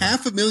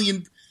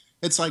 500,000.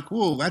 It's like,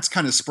 whoa, that's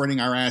kind of spreading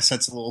our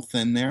assets a little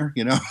thin there,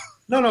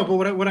 No,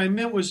 but what I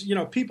meant was,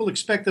 people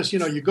expect us,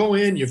 you go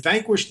in, you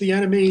vanquish the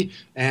enemy,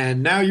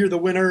 and now you're the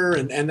winner,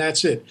 and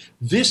that's it.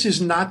 This is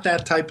not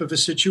that type of a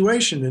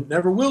situation. It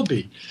never will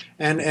be.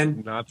 And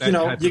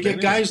you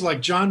get guys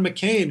like John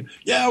McCain,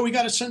 we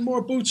got to send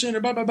more boots in,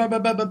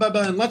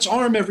 and let's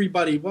arm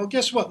everybody. Well,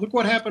 guess what? Look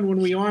what happened when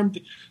we armed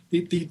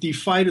the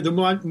fighter, the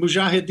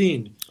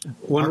Mujahideen,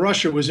 when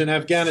Russia was in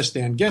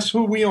Afghanistan. Guess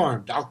who we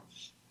armed?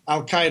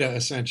 Al-Qaeda,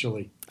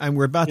 essentially. And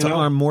we're about to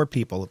arm more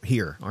people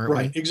here, aren't we?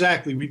 Right,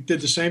 exactly. We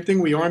did the same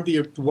thing. We armed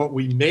what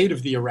we made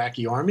of the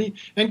Iraqi army,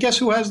 and guess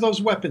who has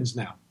those weapons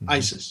now?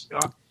 ISIS.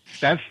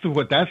 That's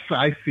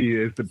I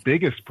see as the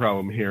biggest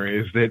problem here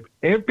is that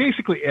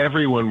basically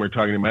everyone we're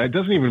talking about, it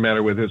doesn't even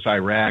matter whether it's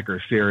Iraq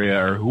or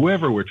Syria or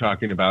whoever we're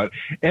talking about,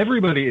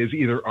 everybody is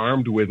either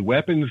armed with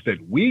weapons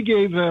that we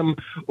gave them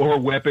or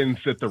weapons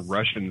that the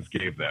Russians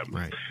gave them.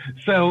 Right.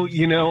 So,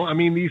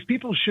 these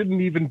people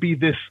shouldn't even be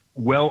this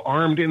well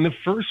armed in the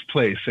first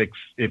place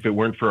if it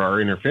weren't for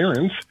our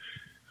interference.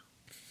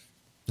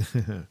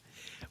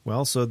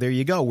 Well, so there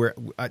you go.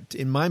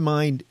 In my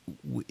mind,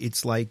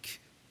 it's like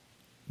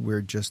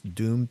we're just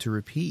doomed to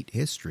repeat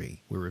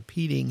history. We're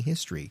repeating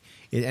history.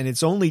 And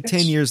it's only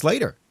 10 years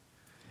later.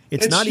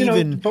 It's not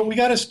even... But we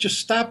got to just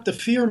stop the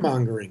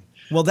fear-mongering.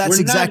 Well, that's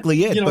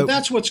exactly it. But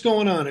that's what's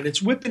going on, and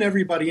it's whipping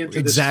everybody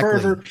into this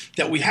fervor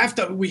that we have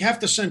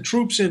to send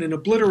troops in and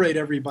obliterate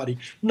everybody.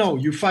 No,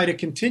 you fight a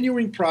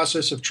continuing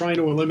process of trying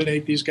to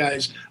eliminate these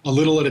guys a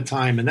little at a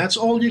time, and that's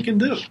all you can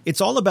do.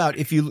 It's all about,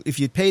 if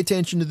you pay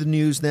attention to the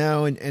news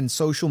now and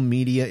social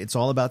media, it's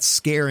all about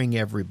scaring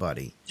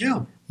everybody.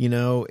 Yeah.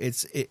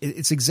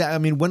 It's exact. I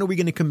mean, when are we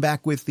going to come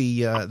back with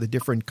the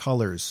different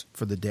colors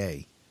for the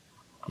day?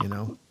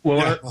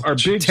 Well, our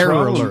big terror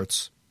problem,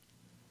 alerts.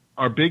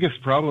 Our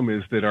biggest problem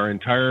is that our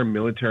entire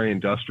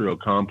military-industrial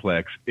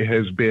complex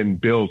has been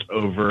built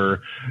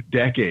over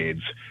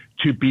decades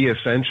to be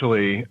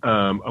essentially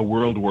a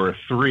World War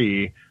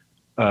III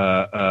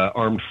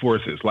armed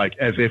forces, like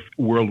as if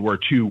World War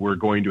II were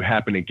going to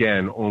happen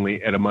again,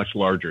 only at a much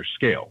larger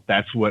scale.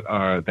 That's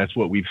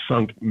what we've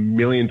sunk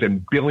millions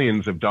and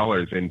billions of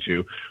dollars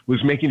into,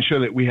 was making sure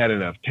that we had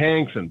enough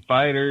tanks and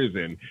fighters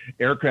and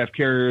aircraft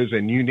carriers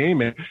and you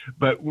name it.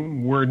 But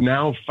we're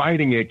now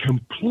fighting a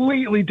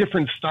completely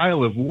different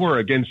style of war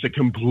against a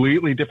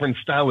completely different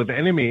style of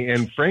enemy.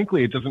 And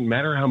frankly, it doesn't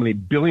matter how many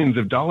billions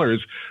of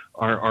dollars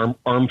our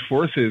armed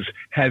forces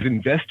has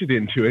invested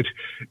into it.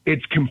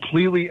 It's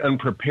completely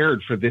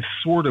unprepared for this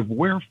sort of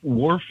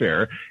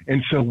warfare.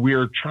 And so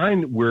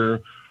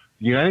the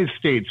United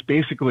States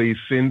basically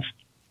since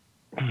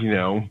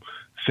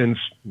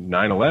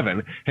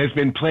 9/11 has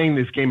been playing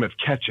this game of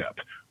catch up,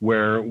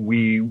 where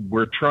we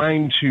were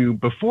trying to,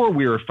 before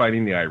we were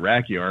fighting the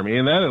Iraqi army,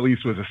 and that at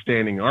least was a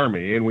standing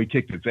army and we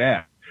kicked its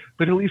ass.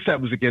 But at least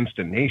that was against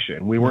a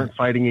nation. We weren't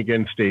fighting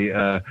against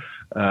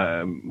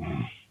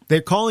They're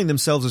calling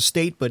themselves a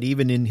state, but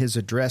even in his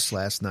address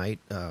last night,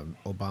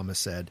 Obama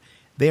said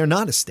they are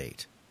not a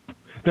state.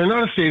 They're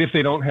not a state if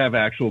they don't have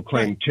actual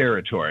claimed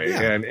territory.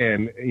 Yeah.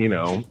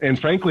 And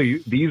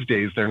frankly, these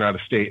days, they're not a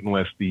state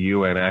unless the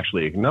UN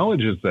actually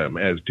acknowledges them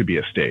as to be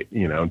a state.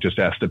 Just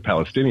ask the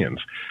Palestinians.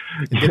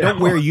 They don't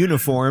wear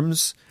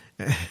uniforms,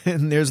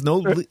 and there's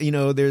no,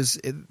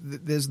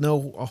 there's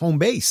no home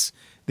base.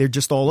 They're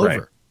just all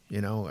over.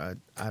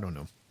 I don't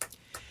know.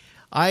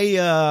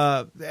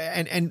 And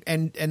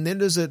then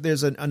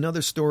there's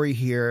another story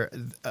here,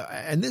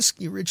 and this,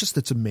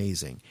 it's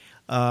amazing.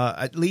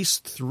 At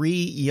least 3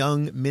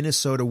 young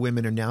Minnesota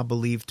women are now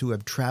believed to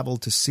have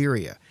traveled to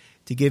Syria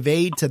to give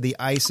aid to the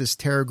ISIS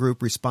terror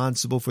group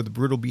responsible for the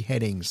brutal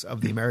beheadings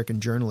of the American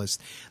journalist.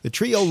 The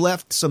trio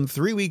left some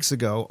 3 weeks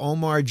ago.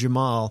 Omar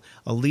Jamal,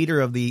 a leader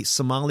of the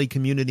Somali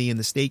community in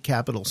the state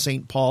capital,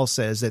 St. Paul,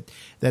 says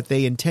that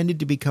they intended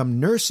to become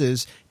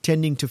nurses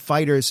tending to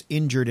fighters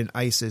injured in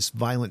ISIS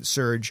violent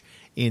surge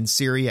in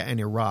Syria and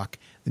Iraq.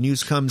 The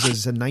news comes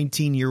as a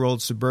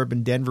 19-year-old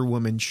suburban Denver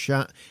woman,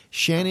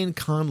 Shannon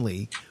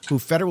Conley, who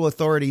federal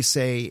authorities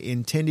say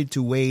intended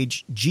to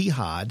wage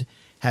jihad,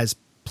 has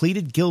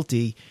pleaded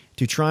guilty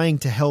to trying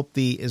to help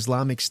the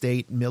Islamic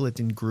State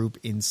militant group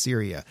in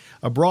Syria.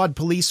 Abroad,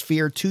 police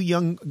fear 2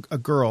 young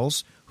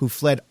girls who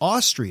fled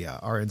Austria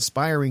are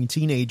inspiring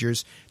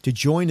teenagers to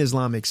join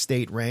Islamic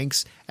State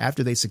ranks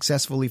after they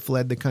successfully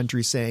fled the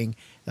country, saying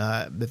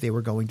that they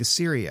were going to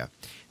Syria.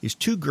 These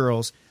 2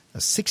 girls, a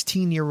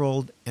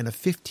 16-year-old and a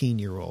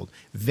 15-year-old,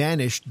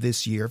 vanished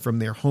this year from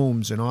their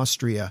homes in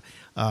Austria,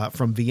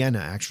 from Vienna,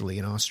 actually,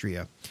 in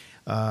Austria.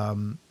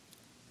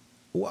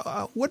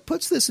 What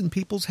puts this in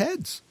people's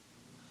heads?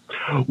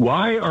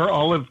 Why are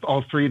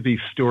all 3 of these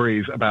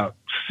stories about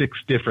 6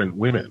 different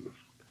women?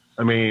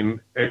 I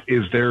mean,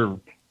 is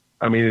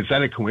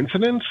that a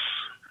coincidence?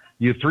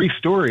 You have 3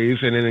 stories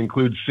and it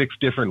includes 6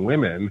 different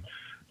women.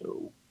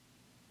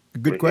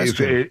 Good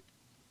question.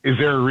 Is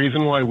there a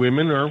reason why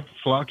women are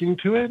flocking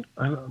to it?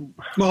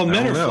 Well,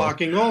 men are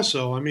flocking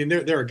also. I mean,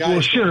 there are guys.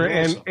 Well, sure,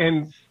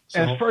 and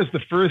as far as the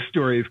first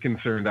story is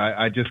concerned,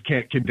 I just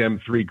can't condemn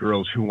 3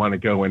 girls who want to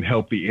go and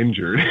help the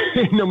injured,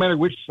 no matter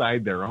which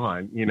side they're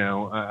on. You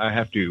know, I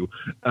have to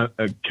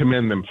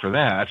commend them for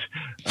that.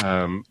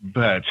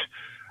 But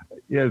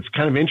yeah, it's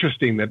kind of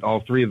interesting that all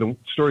 3 of the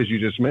stories you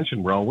just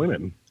mentioned were all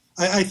women.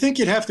 I think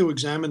you'd have to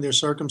examine their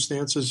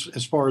circumstances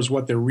as far as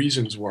what their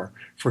reasons were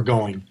for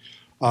going.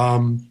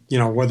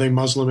 Were they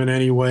Muslim in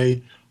any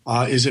way?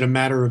 Is it a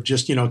matter of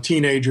just,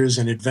 teenagers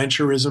and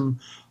adventurism?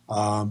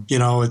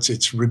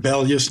 It's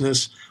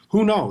rebelliousness.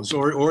 Who knows?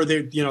 Or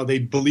they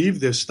believe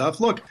this stuff.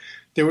 Look,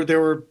 there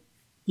were,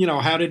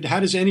 how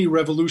does any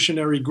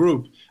revolutionary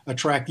group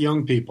attract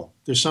young people?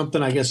 There's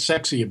something, I guess,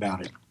 sexy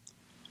about it.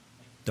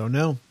 Don't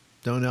know.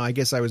 I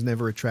guess I was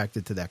never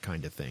attracted to that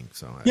kind of thing.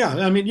 So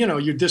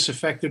you're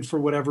disaffected for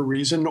whatever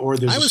reason, or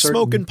there's I was a certain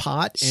smoking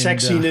pot, and,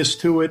 sexiness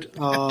to it.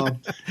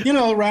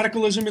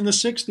 Radicalism in the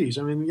 '60s.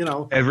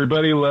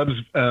 Everybody loves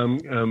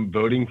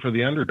voting for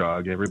the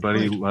underdog.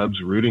 Everybody loves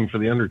rooting for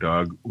the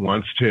underdog.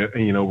 Wants to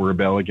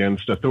rebel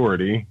against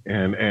authority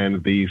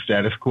and the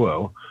status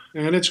quo.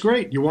 And it's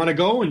great. You want to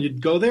go, and you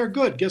go there.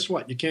 Good. Guess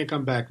what? You can't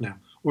come back now.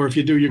 Or if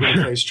you do, you're going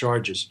to face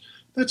charges.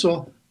 That's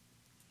all.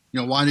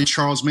 Why did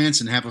Charles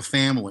Manson have a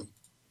family?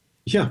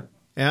 Yeah.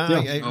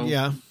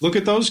 Yeah. Look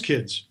at those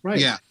kids. Right.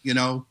 Yeah.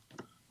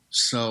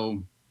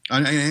 So,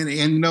 and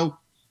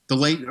the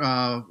late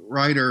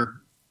writer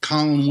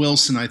Colin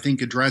Wilson, I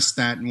think, addressed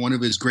that in one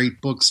of his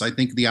great books, I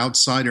think The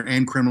Outsider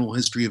and Criminal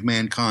History of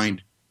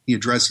Mankind. He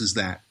addresses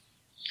that.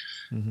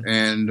 Mm-hmm.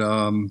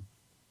 And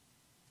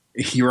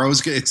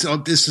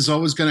this is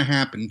always going to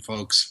happen,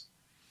 folks.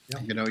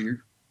 Yeah.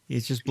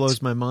 It just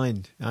blows my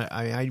mind.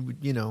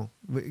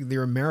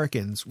 They're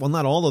Americans. Well,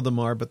 not all of them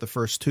are, but the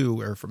first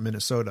 2 are from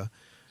Minnesota.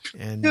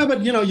 And yeah,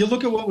 but you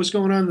look at what was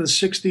going on in the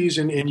 '60s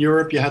in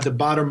Europe. You had the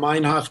Baader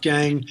Meinhof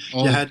gang.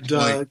 You had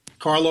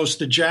Carlos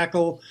the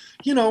Jackal.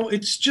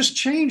 It's just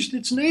changed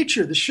its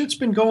nature. The shit's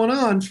been going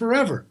on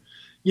forever.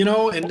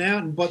 And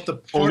now, but the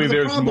part of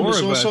the problem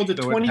is also the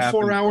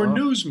 24-hour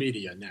news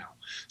media now.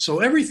 So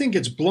everything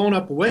gets blown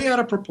up way out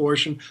of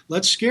proportion.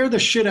 Let's scare the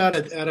shit out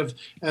of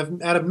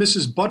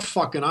Mrs.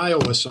 Buttfuck in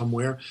Iowa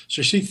somewhere,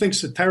 so she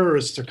thinks the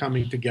terrorists are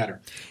coming to get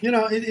her.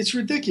 It's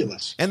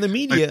ridiculous. And the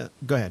media.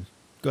 Go ahead,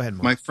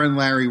 Mark. My friend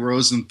Larry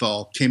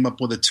Rosenthal came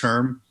up with a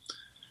term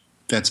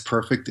that's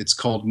perfect. It's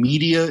called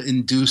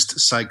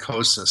media-induced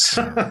psychosis.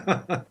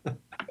 And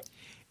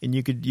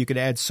you could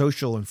add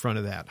social in front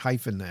of that,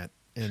 hyphen that.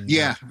 And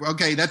yeah,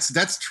 okay,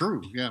 that's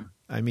true. Yeah,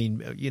 I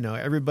mean,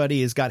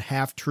 everybody has got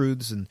half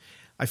truths, and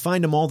I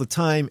find them all the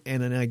time,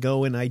 and then I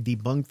go and I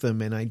debunk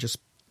them, and I just,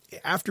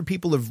 after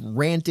people have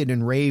ranted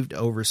and raved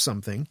over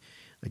something,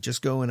 I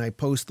just go and I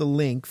post the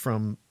link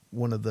from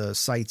one of the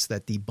sites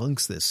that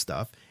debunks this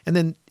stuff, and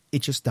then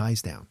it just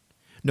dies down.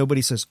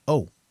 Nobody says,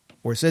 oh,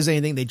 or says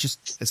anything.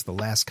 It's the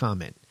last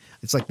comment.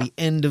 It's like the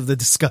end of the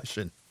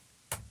discussion.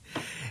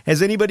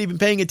 Has anybody been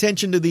paying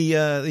attention to the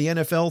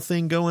NFL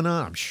thing going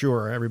on? I'm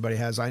sure everybody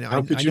has.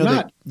 How could you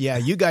not?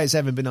 You guys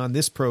haven't been on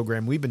this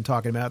program. We've been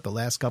talking about it the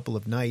last couple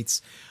of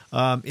nights.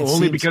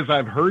 Because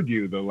I've heard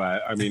you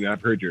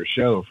I've heard your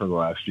show for the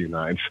last few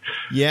nights.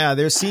 Yeah,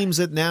 there seems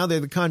that now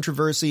there's a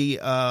controversy.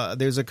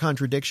 There's a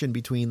contradiction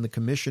between the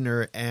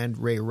commissioner and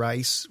Ray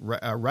Rice.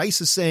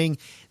 Rice is saying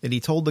that he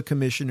told the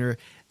commissioner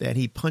that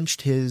he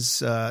punched his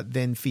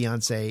then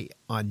fiance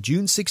on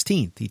June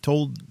 16th. He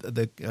told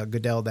the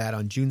Goodell that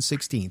on June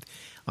 16th.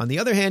 On the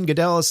other hand,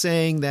 Goodell is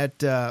saying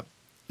that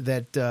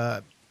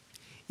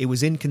it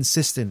was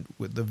inconsistent.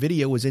 The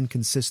video was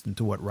inconsistent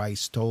to what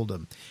Rice told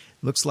him.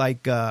 Looks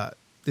like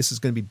this is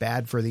going to be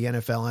bad for the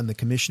NFL and the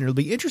commissioner. It'll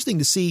be interesting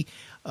to see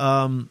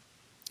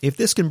if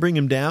this can bring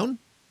him down.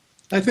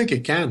 I think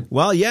it can.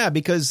 Well, yeah,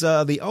 because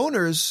the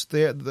owners,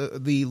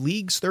 the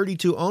league's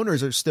 32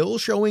 owners are still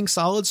showing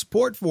solid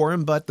support for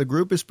him, but the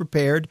group is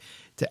prepared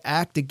to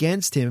act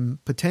against him,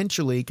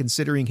 potentially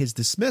considering his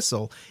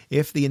dismissal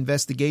if the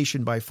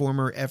investigation by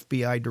former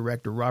FBI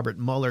Director Robert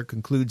Mueller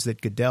concludes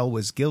that Goodell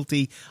was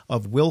guilty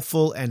of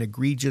willful and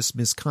egregious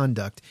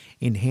misconduct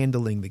in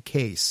handling the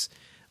case.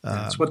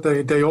 That's what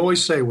they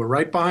always say. We're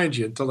right behind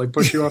you until they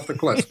push you off the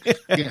cliff.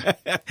 Yeah.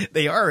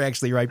 They are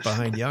actually right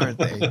behind you, aren't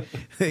they?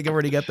 They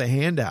already got the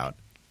handout.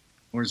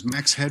 Or as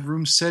Max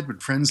Headroom said,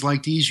 with friends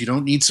like these, you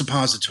don't need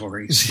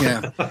suppositories.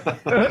 Yeah.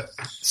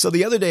 So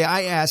the other day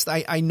I asked,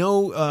 I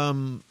know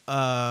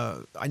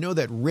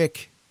that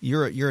Rick,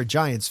 you're a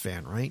Giants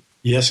fan, right?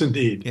 Yes,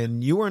 indeed.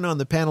 And you weren't on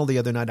the panel the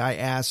other night. I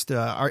asked,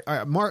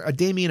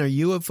 Damien, are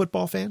you a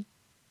football fan?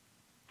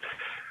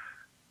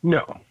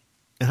 No.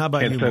 And how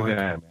about you, Mark?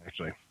 I am,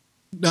 actually.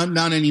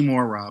 Not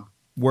anymore, Rob.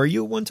 Were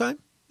you at one time?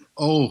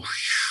 Oh,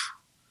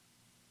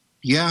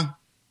 yeah.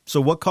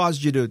 So what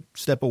caused you to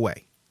step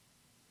away?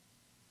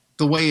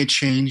 The way it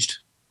changed.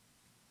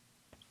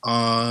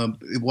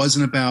 It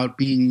wasn't about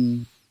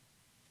being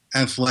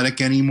athletic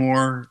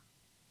anymore,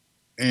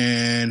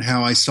 and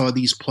how I saw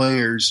these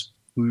players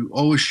who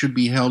always should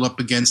be held up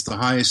against the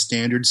highest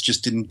standards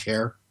just didn't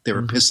care. They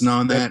were pissing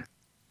on that.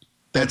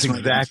 That's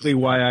exactly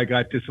why I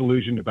got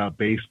disillusioned about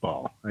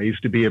baseball. I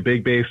used to be a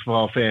big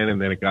baseball fan,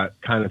 and then it got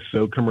kind of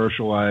so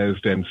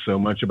commercialized and so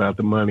much about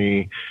the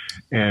money.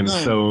 And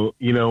so,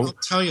 I'll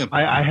tell you,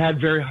 I had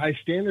very high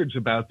standards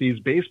about these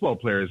baseball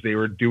players. They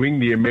were doing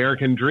the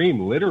American dream,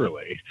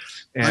 literally.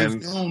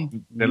 And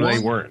then they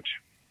weren't.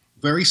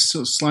 Very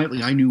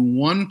slightly. I knew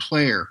one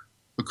player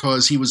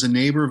because he was a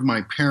neighbor of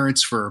my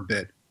parents for a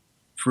bit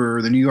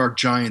for the New York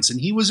Giants,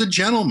 and he was a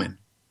gentleman.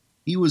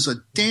 He was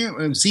a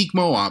Zeke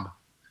Moab.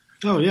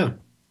 Oh, yeah.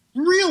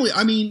 Really?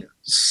 I mean,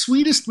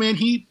 sweetest man.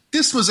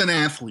 This was an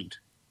athlete,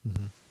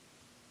 And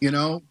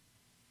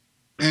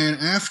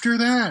after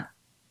that,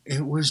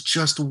 it was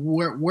just,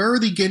 where are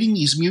they getting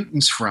these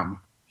mutants from?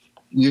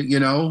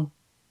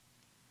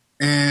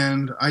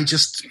 And I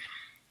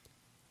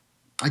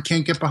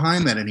can't get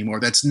behind that anymore.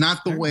 That's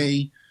not the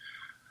way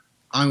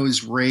I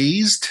was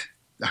raised,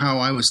 how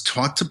I was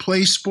taught to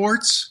play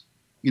sports.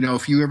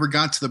 If you ever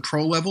got to the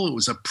pro level, it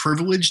was a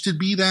privilege to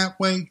be that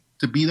way,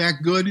 to be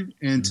that good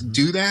and to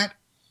do that.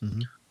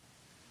 And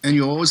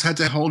you always had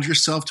to hold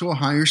yourself to a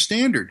higher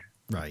standard.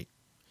 Right.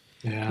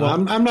 Yeah,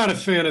 well, I'm not a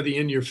fan of the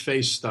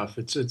in-your-face stuff.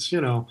 It's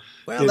Well,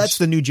 that's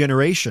the new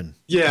generation.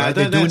 Yeah, right?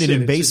 They're doing it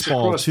in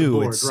baseball it's too.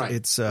 Board, it's right.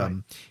 it's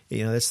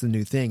that's the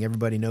new thing.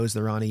 Everybody knows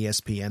they're on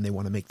ESPN. They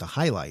want to make the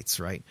highlights,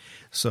 right?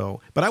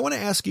 So, but I want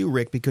to ask you,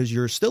 Rick, because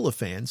you're still a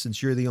fan,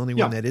 since you're the only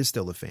one that is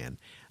still a fan.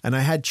 And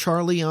I had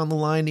Charlie on the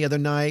line the other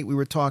night. We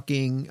were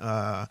talking,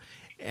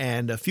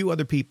 and a few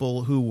other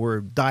people who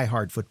were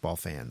diehard football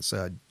fans.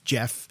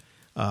 Jeff,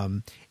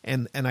 and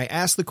I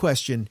asked the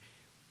question.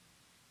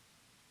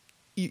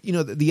 The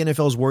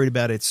NFL is worried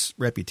about its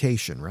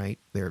reputation, right?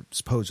 They're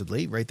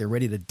supposedly, right? They're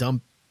ready to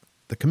dump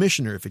the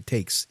commissioner if it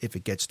gets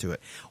to it.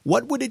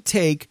 What would it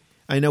take?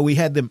 I know we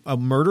had a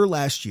murder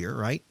last year,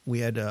 right? We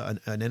had an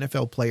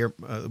NFL player.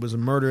 It was a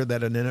murder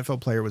that an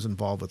NFL player was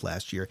involved with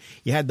last year.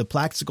 You had the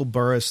Plaxico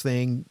Burress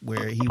thing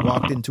where he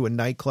walked into a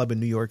nightclub in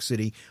New York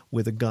City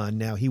with a gun.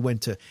 Now he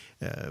went to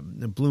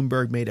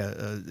Bloomberg made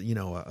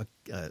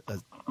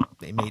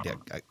they made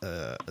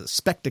a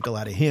spectacle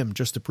out of him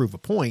just to prove a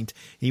point.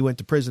 He went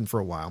to prison for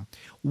a while.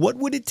 What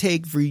would it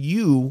take for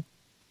you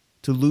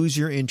to lose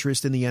your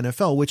interest in the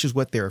NFL, which is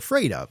what they're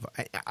afraid of?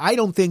 I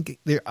don't think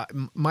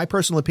my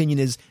personal opinion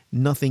is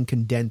nothing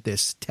can dent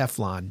this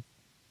Teflon,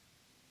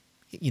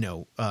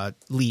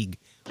 league.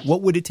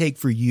 What would it take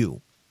for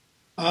you?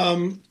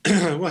 Well,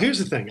 here's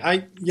the thing.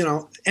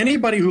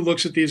 Anybody who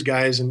looks at these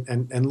guys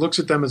and looks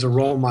at them as a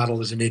role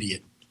model is an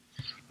idiot.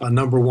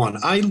 Number one,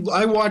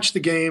 I watch the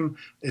game.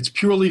 It's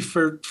purely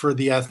for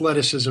the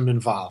athleticism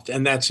involved,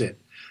 and that's it.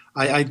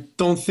 I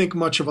don't think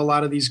much of a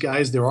lot of these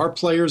guys. There are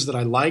players that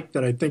I like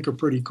that I think are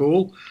pretty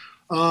cool,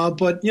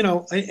 but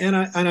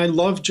I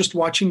love just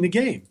watching the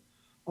game.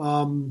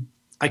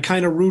 I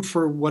kind of root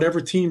for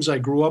whatever teams I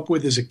grew up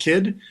with as a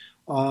kid.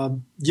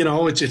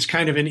 It's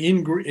kind of an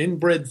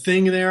inbred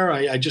thing there.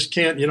 I just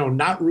can't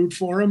not root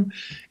for them.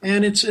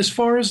 And it's as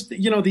far as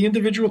the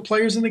individual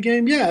players in the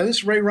game. Yeah,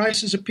 this Ray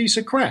Rice is a piece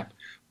of crap.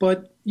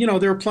 But,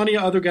 there are plenty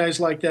of other guys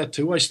like that,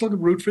 too. I still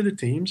root for the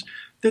teams.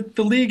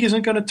 The league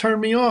isn't going to turn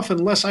me off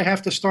unless I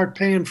have to start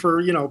paying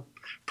for,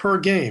 per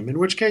game, in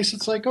which case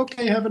it's like,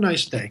 okay, have a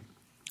nice day.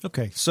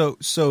 Okay. So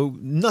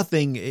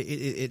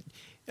nothing,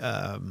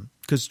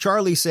 because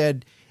Charlie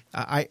said,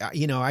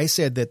 I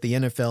said that the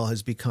NFL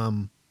has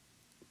become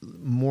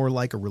more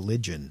like a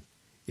religion.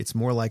 It's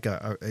more like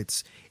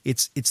it's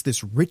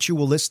this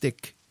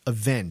ritualistic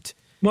event.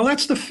 Well,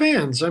 that's the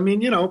fans. I mean,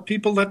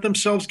 people let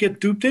themselves get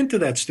duped into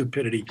that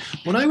stupidity.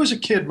 When I was a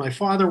kid, my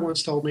father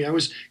once told me I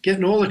was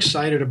getting all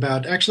excited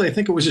about, actually, I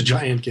think it was a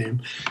Giant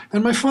game.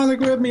 And my father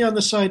grabbed me on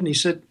the side and he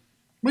said,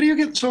 "What are you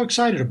getting so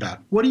excited about?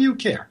 What do you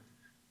care?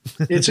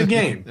 It's a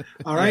game.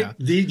 All right.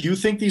 Yeah. You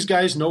think these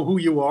guys know who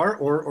you are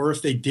or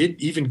if they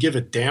did even give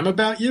a damn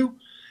about you?"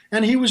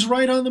 And he was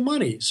right on the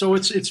money. So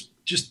it's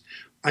just,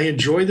 I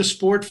enjoy the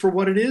sport for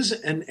what it is,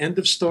 and end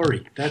of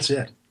story. That's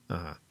it.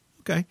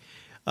 Okay.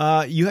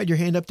 You had your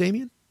hand up,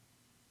 Damien?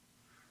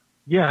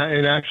 Yeah,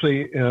 and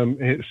actually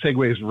it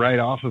segues right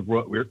off of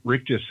what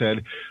Rick just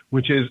said,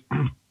 which is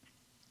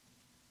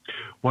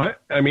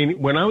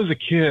when I was a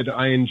kid,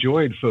 I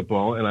enjoyed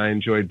football and I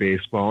enjoyed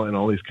baseball and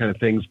all these kind of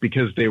things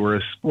because they were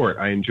a sport.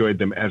 I enjoyed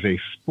them as a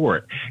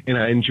sport, and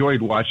I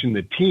enjoyed watching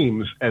the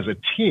teams as a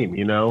team.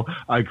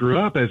 I grew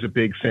up as a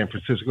big San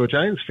Francisco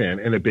Giants fan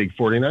and a big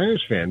 49ers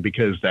fan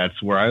because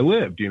that's where I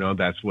lived.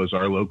 That was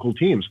our local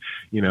teams.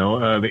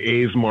 The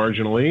A's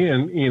marginally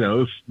and,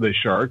 the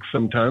Sharks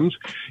sometimes,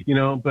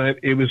 but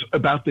it was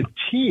about the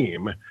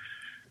team.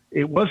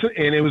 It wasn't,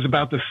 and it was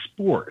about the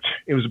sport.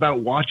 It was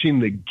about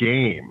watching the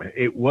game.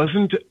 It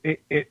wasn't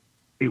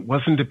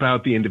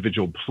about the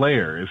individual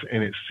players.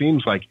 And it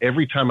seems like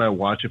every time I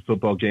watch a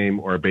football game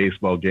or a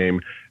baseball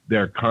game,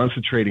 they're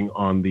concentrating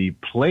on the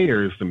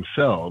players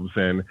themselves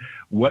and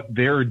what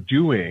they're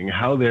doing,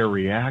 how they're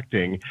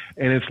reacting.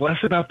 And it's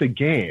less about the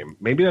game.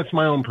 Maybe that's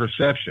my own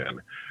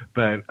perception,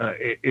 but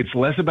it's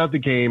less about the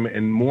game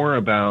and more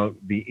about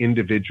the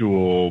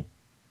individual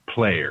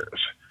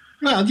players.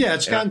 Well, yeah,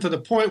 it's gotten to the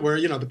point where,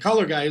 the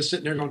color guy is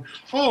sitting there going,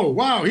 oh,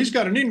 wow, he's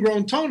got an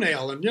ingrown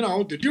toenail. And,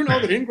 did you know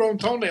that ingrown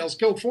toenails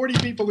kill 40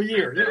 people a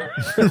year?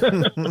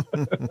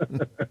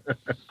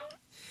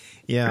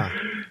 Yeah.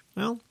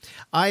 Well,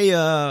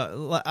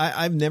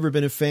 I've never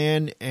been a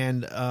fan,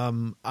 and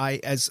I'm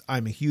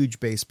a huge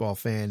baseball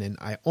fan, and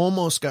I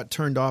almost got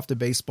turned off to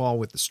baseball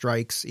with the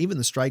strikes. Even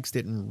the strikes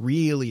didn't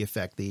really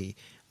affect the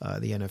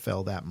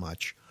NFL that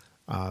much.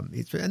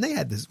 And they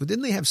had this.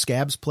 Didn't they have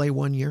scabs play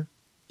one year?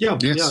 Yeah,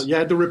 Yes. yeah, you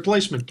had the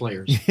replacement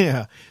players.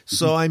 Yeah.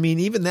 So, I mean,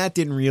 even that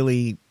didn't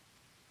really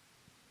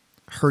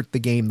hurt the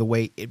game the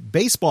way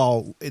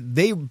baseball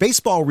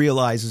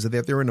realizes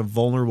that they're in a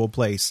vulnerable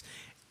place,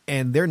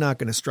 and they're not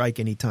going to strike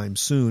anytime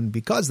soon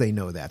because they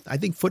know that. I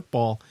think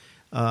football,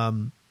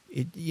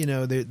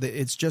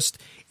 it's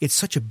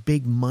such a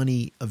big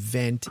money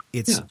event.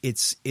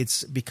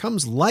 It's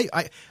becomes like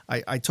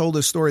I told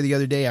a story the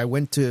other day. I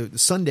went to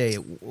Sunday.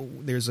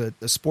 There's a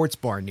sports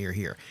bar near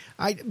here.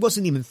 I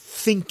wasn't even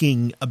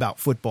thinking about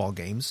football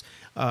games.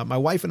 My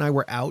wife and I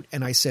were out,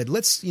 and I said,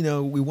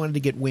 we wanted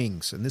to get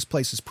wings, and this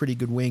place is pretty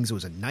good wings. It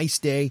was a nice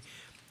day.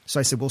 So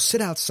I said, we'll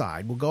sit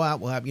outside. We'll go out.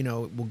 We'll have,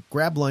 we'll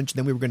grab lunch. And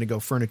then we were going to go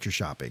furniture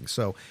shopping.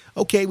 So,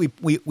 okay,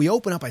 we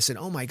open up. I said,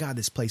 oh my God,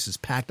 this place is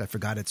packed. I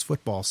forgot it's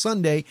football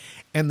Sunday.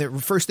 And the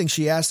first thing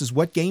she asked is,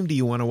 what game do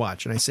you want to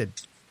watch? And I said,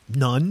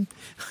 none.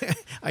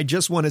 I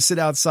just want to sit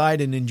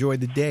outside and enjoy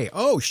the day.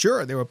 Oh,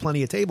 sure. There were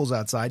plenty of tables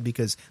outside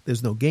because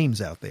there's no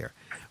games out there.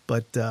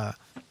 But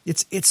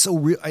it's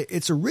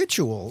a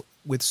ritual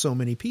with so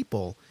many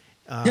people.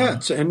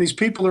 And these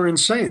people are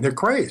insane. They're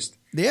crazed.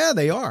 Yeah,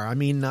 they are. I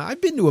mean,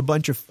 I've been to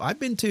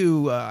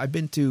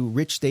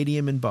Rich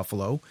Stadium in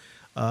Buffalo.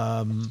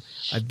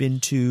 I've been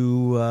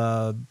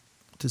to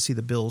see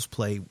the Bills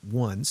play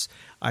once.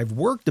 I've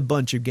worked a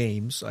bunch of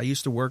games. I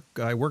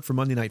worked for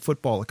Monday Night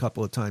Football a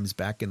couple of times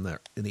back in the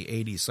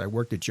 80s. So I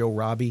worked at Joe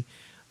Robbie,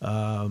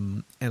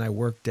 and I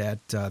worked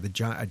at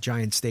a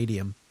Giant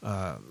Stadium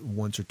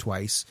once or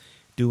twice,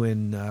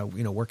 doing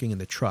working in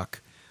the truck.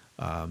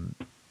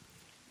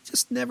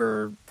 Just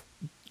never.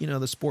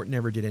 The sport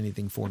never did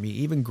anything for me.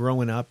 Even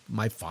growing up,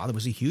 my father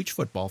was a huge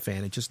football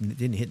fan. It just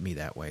didn't hit me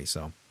that way.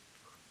 So,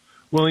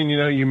 well, and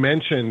you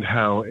mentioned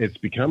how it's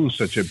become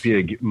such a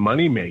big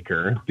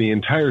moneymaker. The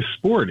entire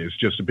sport is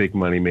just a big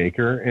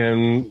moneymaker.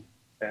 And,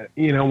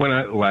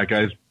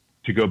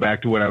 to go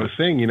back to what I was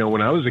saying,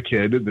 when I was a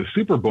kid, the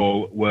Super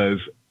Bowl was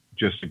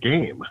just a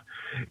game.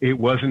 It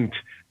wasn't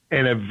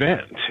an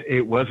event.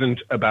 It wasn't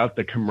about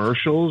the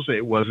commercials.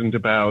 It wasn't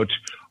about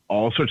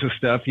all sorts of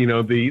stuff.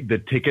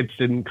 The tickets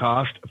didn't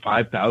cost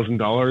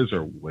 $5,000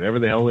 or whatever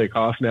the hell they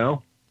cost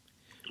now.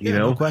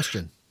 No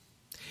question.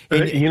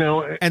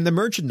 And the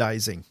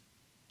merchandising,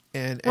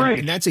 and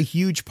that's a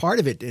huge part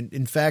of it.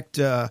 In fact,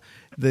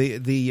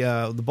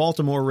 the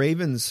Baltimore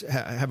Ravens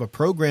have a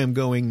program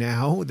going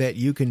now that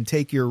you can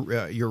take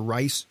your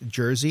Rice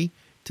jersey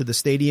to the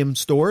stadium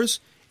stores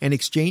and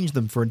exchange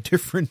them for a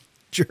different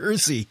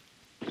jersey.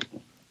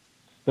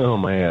 Oh,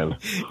 man.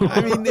 I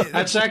mean,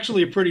 that's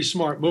actually a pretty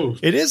smart move.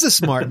 It is a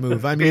smart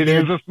move. I mean, it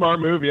is a smart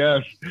move,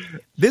 yes.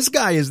 This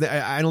guy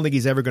I don't think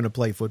he's ever going to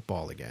play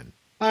football again.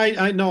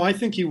 I know. I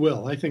think he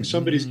will. I think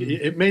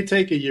it may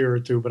take a year or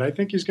two, but I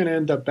think he's going to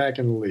end up back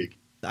in the league.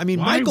 I mean,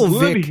 Michael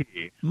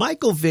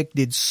Vick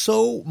did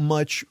so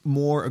much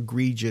more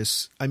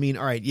egregious. I mean,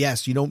 all right,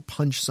 yes, you don't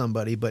punch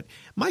somebody, but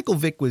Michael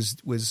Vick was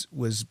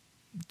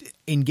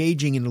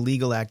engaging in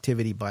illegal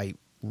activity by,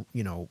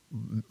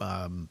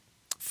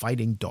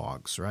 fighting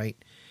dogs, right?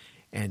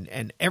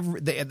 And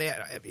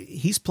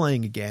he's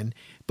playing again,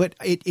 but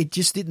it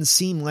just didn't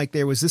seem like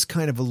there was this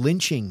kind of a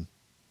lynching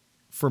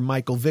for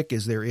Michael Vick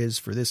as there is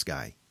for this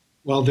guy.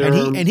 Well,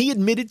 he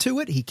admitted to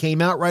it. He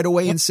came out right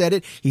away and said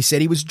it. He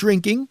said he was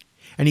drinking,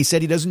 and he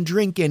said he doesn't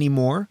drink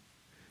anymore.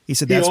 He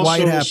said that's why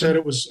it happened. He also said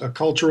it was a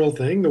cultural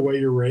thing, the way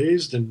you're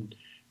raised, and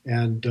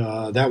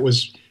that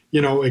was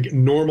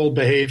normal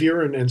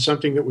behavior and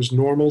something that was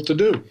normal to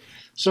do.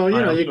 So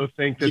I also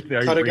think that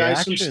the cut a guy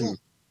reaction. some slack.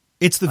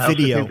 It's the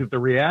video. I think that the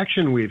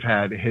reaction we've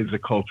had is a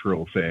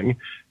cultural thing.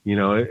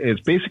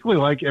 It's basically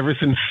like ever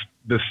since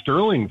the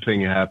Sterling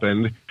thing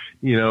happened,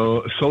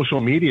 social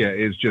media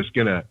is just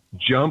going to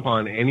jump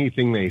on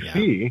anything they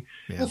see.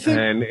 Yeah.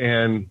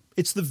 And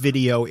it's the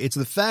video. It's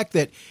the fact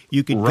that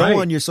you could go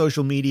on your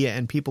social media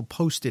and people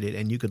posted it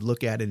and you could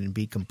look at it and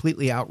be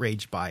completely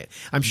outraged by it.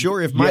 I'm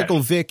sure if Michael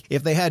Vick,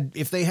 if they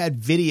had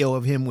video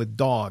of him with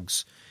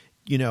dogs,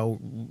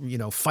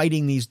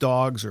 fighting these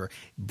dogs or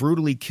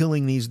brutally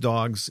killing these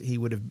dogs, he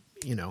would have,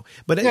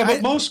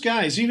 but most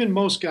guys, I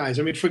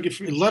mean,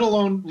 let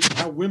alone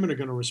how women are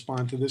going to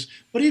respond to this,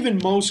 but even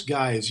most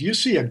guys, you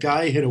see a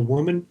guy hit a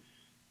woman,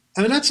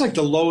 I mean, that's like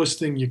the lowest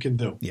thing you can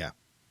do. Yeah.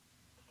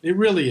 It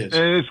really is.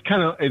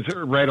 It's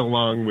right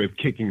along with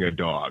kicking a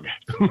dog.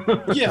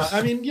 Yeah.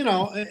 I mean,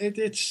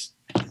 it's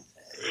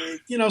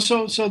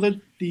so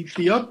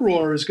the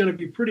uproar is going to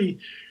be pretty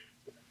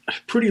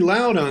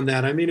loud on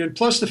that. I mean, and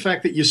plus the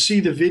fact that you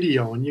see the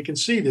video and you can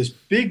see this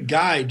big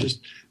guy just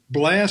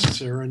blasts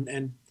her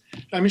and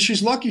I mean,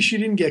 she's lucky she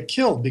didn't get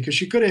killed, because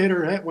she could have hit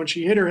her head. When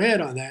she hit her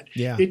head on that,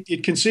 Yeah.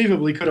 it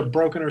conceivably could have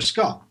broken her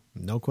skull.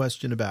 No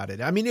question about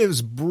it. I mean, it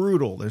was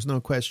brutal. There's no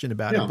question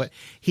about Yeah. it. But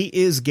he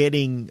is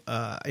getting.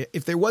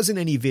 If there wasn't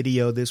any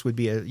video, this would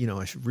be a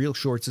real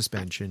short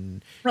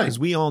suspension. Right. Because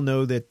we all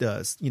know that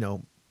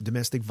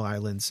domestic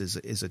violence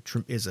is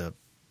a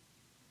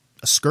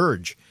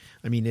scourge.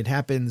 I mean, it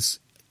happens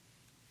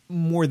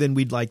more than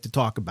we'd like to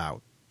talk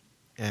about.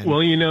 And, Well,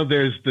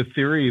 there's the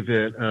theory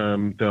that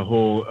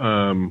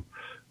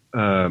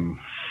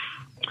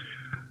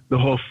the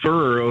whole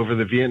furor over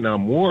the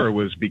Vietnam War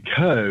was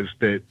because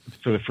that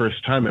for the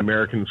first time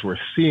Americans were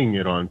seeing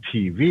it on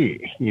TV,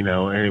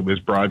 and it was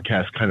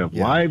broadcast kind of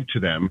live to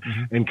them,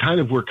 and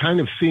we're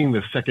seeing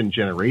the second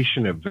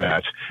generation of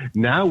that.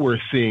 Now we're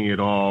seeing it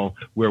all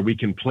where we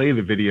can play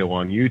the video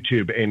on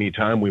YouTube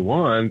anytime we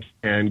want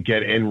and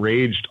get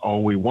enraged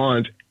all we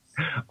want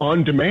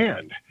on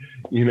demand.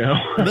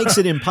 It makes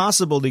it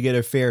impossible to get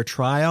a fair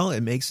trial.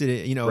 It makes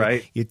it,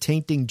 Right. You're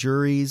tainting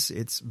juries.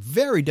 It's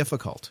very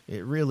difficult.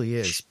 It really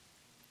is.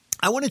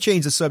 I want to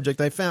change the subject.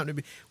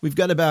 We've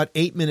got about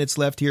 8 minutes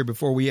left here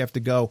before we have to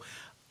go.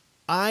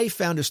 I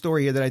found a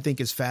story here that I think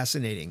is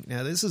fascinating.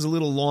 Now, this is a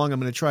little long. I'm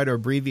going to try to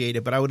abbreviate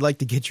it, but I would like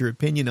to get your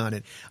opinion on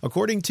it.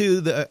 According to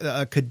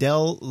the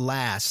Cadell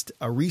Last,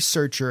 a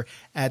researcher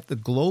at the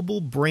Global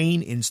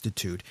Brain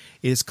Institute,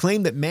 it is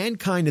claimed that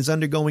mankind is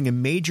undergoing a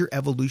major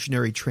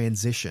evolutionary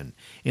transition.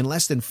 In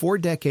less than 4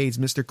 decades,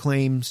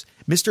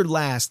 Mr.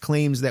 Last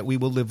claims that we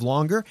will live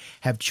longer,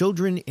 have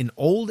children in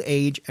old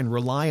age, and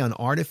rely on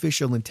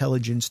artificial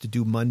intelligence to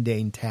do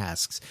mundane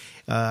tasks.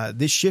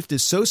 This shift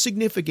is so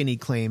significant, he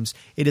claims,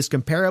 it is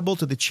comparable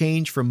to the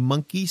change from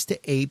monkeys to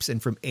apes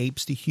and from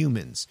apes to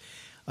humans.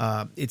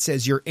 It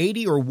says your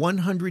 80 or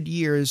 100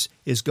 years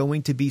is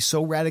going to be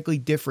so radically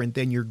different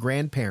than your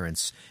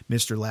grandparents,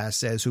 Mr. Last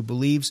says, who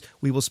believes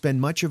we will spend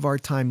much of our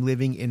time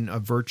living in a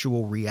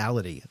virtual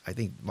reality. I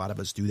think a lot of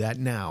us do that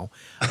now.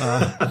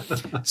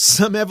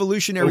 Some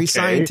evolutionary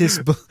scientists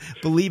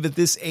believe that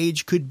this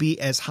age could be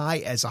as high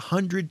as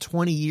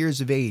 120 years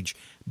of age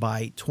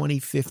by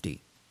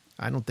 2050.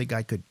 I don't think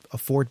I could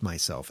afford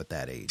myself at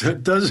that age.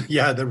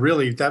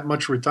 That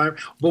much retirement.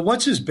 Well,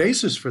 what's his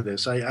basis for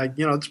this?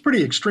 It's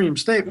pretty extreme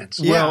statements.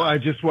 Well, I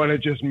just want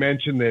to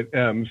mention that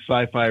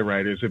sci-fi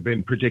writers have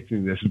been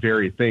predicting this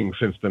very thing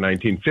since the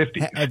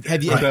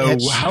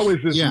 1950s. How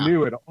is this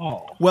new at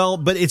all? Well,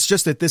 but it's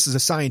just that this is a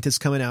scientist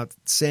coming out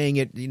saying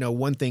it.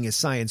 One thing is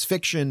science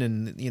fiction,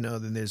 and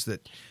then there's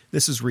that.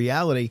 This is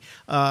reality.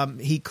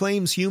 He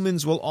claims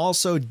humans will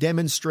also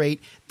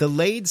demonstrate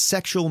delayed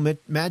sexual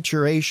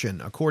maturation,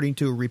 according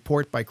to a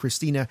report by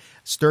Christina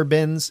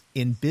Sturbens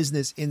in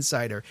Business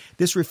Insider.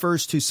 This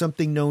refers to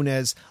something known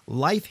as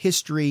life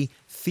history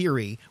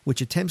theory,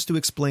 which attempts to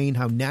explain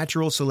how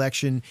natural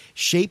selection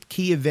shaped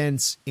key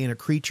events in a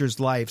creature's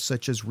life,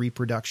 such as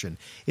reproduction.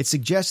 It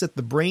suggests that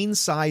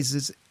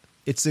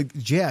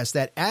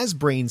as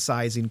brain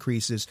size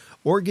increases,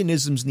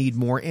 organisms need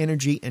more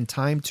energy and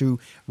time to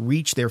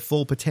reach their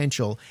full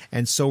potential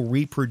and so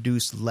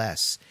reproduce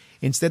less.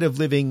 Instead of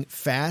living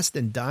fast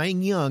and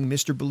dying young,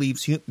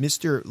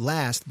 Mr.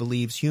 Last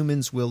believes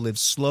humans will live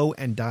slow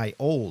and die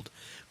old.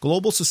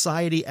 Global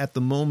society at the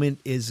moment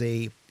is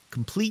a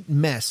complete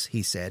mess,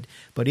 he said,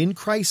 but in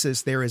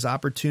crisis there is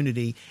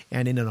opportunity,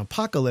 and in an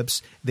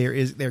apocalypse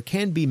there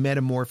can be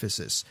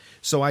metamorphosis.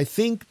 So I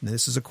think,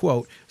 this is a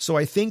quote, so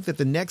I think that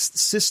the next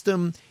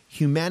system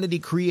humanity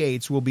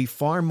creates will be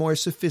far more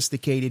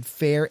sophisticated,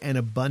 fair, and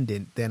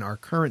abundant than our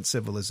current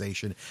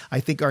civilization. I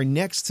think our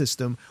next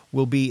system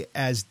will be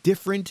as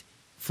different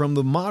from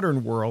the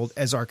modern world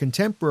as our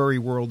contemporary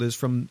world is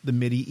from the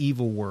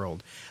medieval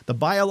world. The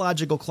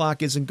biological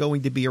clock isn't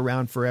going to be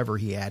around forever,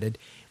 he added.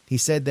 He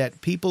said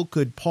that people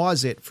could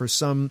pause it for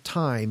some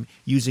time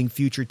using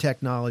future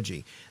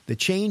technology. The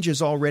change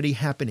is already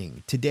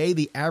happening. Today,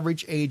 the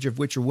average age of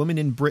which a woman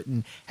in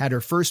Britain had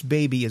her first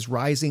baby is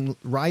rising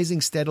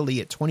steadily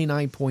at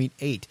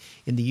 29.8.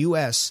 In the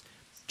U.S.,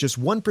 just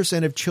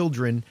 1% of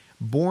children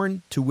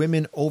born to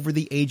women over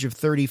the age of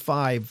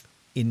 35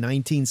 in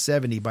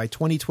 1970. By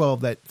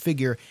 2012, that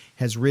figure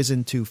has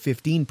risen to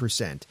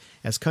 15%.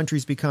 As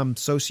countries become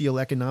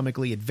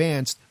socioeconomically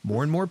advanced,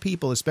 more and more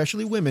people,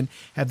 especially women,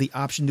 have the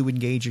option to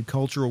engage in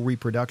cultural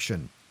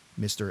reproduction,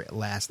 Mr.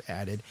 Last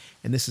added.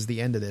 And this is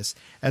the end of this.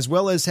 As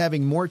well as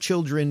having more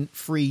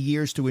children-free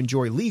years to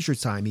enjoy leisure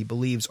time, he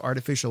believes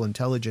artificial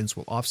intelligence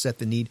will offset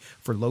the need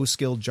for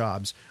low-skilled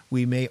jobs.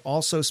 We may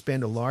also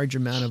spend a large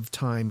amount of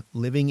time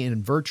living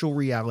in virtual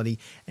reality,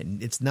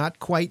 and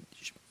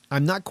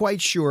I'm not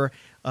quite sure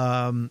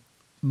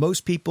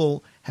most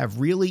people have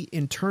really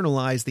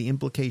internalized the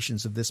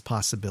implications of this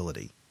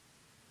possibility.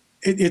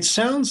 It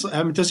sounds.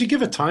 Does he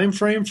give a time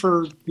frame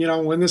for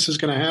when this is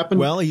going to happen?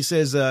 Well, he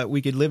says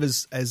we could live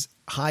as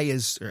high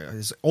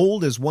as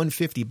old as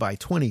 150 by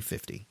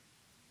 2050.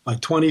 By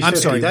 2050,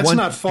 I'm sorry, that's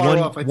not far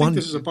off. I think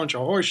this is a bunch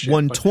of horse shit.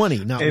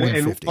 120, not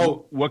 150.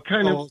 What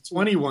kind of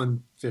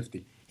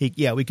 2150?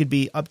 We could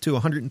be up to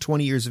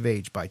 120 years of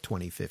age by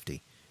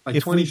 2050. By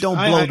if we don't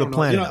blow the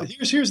planet up.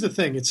 Here's the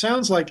thing. It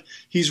sounds like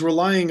he's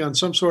relying on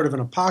some sort of an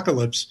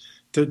apocalypse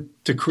to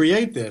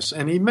create this.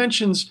 And he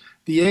mentions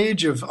the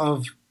age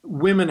of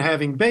women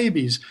having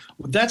babies.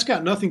 That's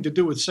got nothing to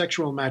do with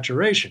sexual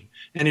maturation.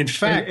 And in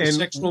fact,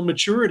 sexual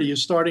maturity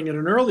is starting at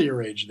an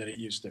earlier age than it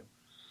used to.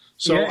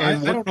 So I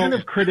don't know. What kind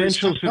of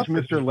credentials does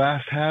Mr.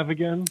 Last have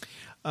again?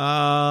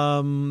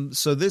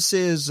 So this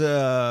is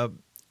a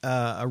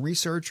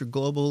researcher,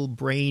 Global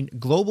Brain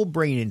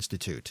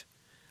Institute.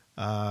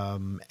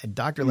 And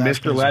Dr.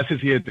 Last. Mr. Last, is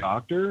he a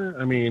doctor?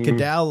 I mean,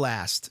 Cadal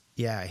Last.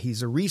 Yeah,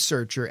 he's a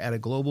researcher at a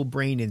Global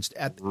Brain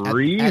Institute.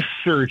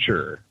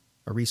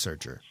 A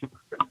researcher.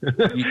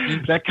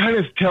 That kind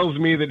of tells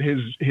me that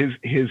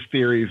his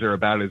theories are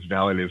about as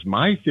valid as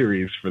my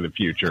theories for the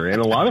future,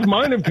 and a lot of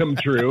mine have come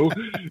true.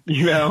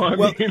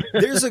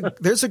 There's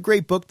a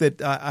great book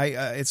that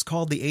it's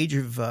called The Age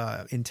of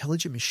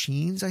Intelligent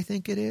Machines, I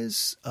think it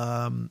is.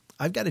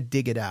 I've got to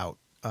dig it out.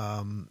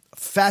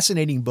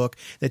 Fascinating book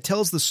that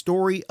tells the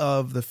story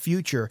of the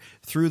future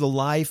through the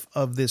life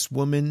of this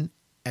woman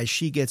as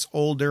she gets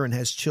older and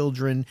has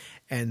children,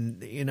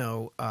 and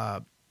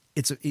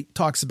it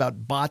talks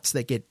about bots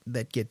that get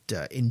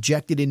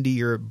injected into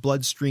your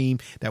bloodstream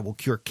that will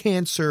cure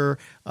cancer.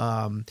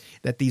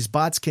 That these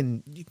bots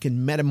can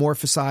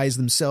metamorphosize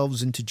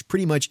themselves into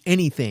pretty much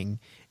anything.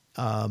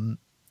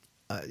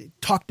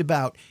 Talked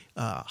about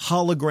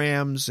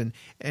holograms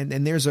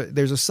and there's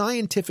a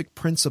scientific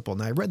principle.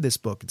 Now I read this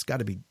book. It's got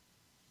to be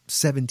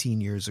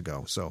 17 years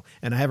ago.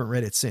 And I haven't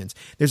read it since.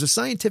 There's a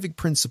scientific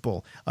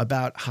principle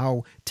about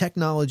how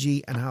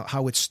technology and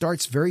how it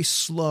starts very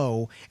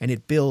slow and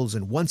it builds.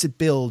 And once it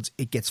builds,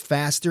 it gets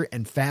faster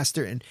and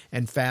faster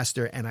and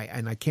faster. And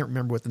I can't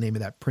remember what the name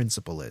of that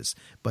principle is,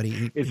 but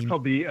it's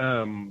called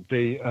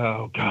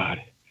oh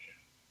God.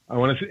 I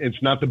want to say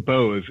it's not the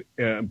Bose,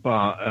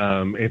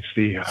 it's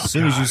the. As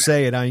soon as you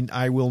say it,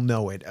 I will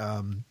know it.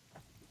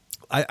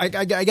 I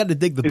got to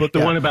dig the book. It's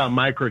the out. one about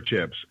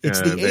microchips.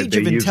 It's the Age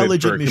of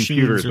Intelligent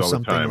Machines or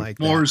something like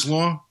that. Moore's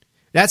Law.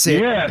 That's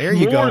it. Yeah, there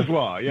you go. Moore's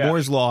Law. Yeah.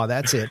 Moore's Law.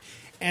 That's it.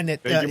 And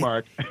thank you,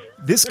 Mark.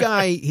 This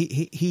guy,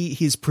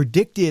 he's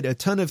predicted a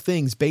ton of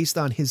things based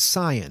on his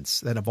science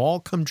that have all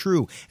come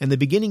true. And the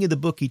beginning of the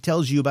book, he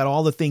tells you about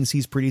all the things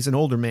he's an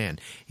older man.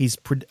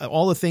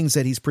 All the things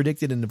that he's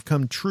predicted and have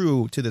come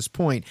true to this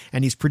point.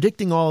 And he's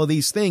predicting all of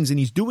these things, and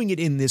he's doing it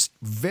in this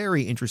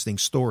very interesting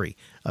story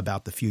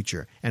about the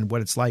future and what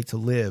it's like to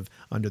live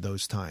under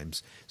those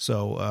times.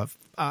 So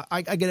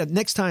I get it.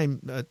 Next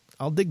time,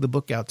 I'll dig the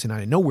book out tonight.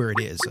 I know where it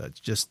is.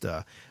 It's just,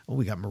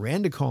 we got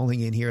Miranda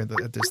calling in here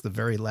at just the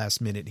very last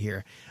minute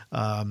here.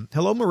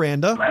 Hello,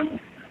 Miranda.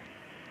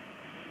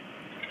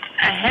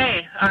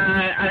 Hey,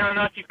 I don't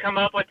know if you've come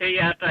up with it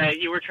yet, but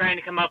you were trying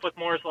to come up with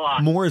Moore's Law.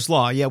 Moore's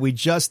Law, yeah, we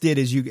just did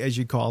as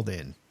you called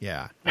in.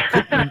 Yeah,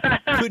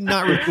 could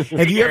not.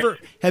 Have you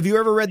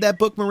ever read that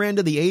book,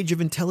 Miranda? The Age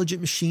of Intelligent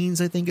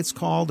Machines, I think it's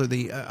called, or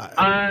the.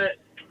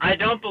 I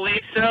don't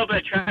believe so,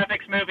 but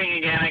traffic's moving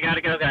again. I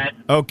gotta go, guys.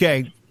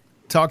 Okay,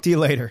 talk to you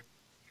later.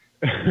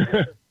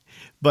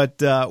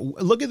 But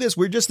look at this.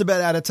 We're just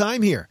about out of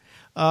time here.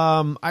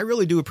 I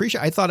really do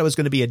appreciate it. I thought it was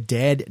going to be a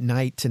dead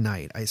night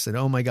tonight. I said,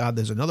 oh, my God,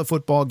 there's another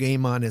football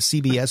game on, a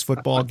CBS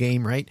football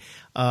game, right?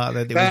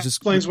 That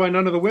explains why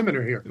none of the women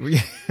are here.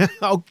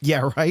 Oh,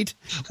 yeah, right.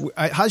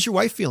 How's your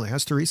wife feeling?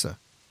 How's Teresa?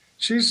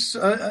 She's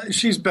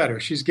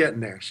better. She's getting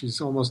there. She's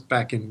almost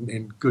back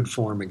in good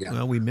form again.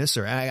 Well, we miss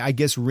her. I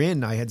guess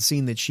Rin, I had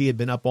seen that she had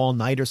been up all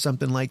night or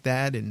something like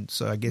that, and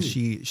so I guess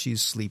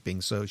she's sleeping.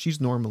 So she's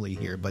normally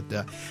here. But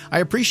I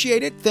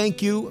appreciate it.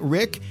 Thank you,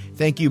 Rick.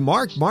 Thank you,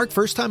 Mark. Mark,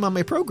 first time on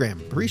my program.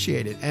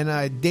 Appreciate it.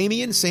 And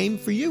Damien, same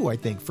for you, I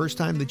think. First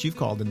time that you've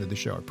called into the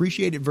show.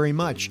 Appreciate it very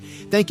much.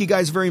 Thank you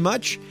guys very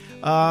much.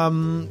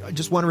 I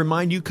just want to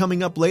remind you,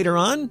 coming up later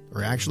on,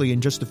 or actually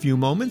in just a few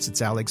moments,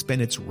 it's Alex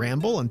Bennett's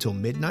Ramble until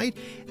midnight.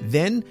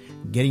 Then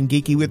Getting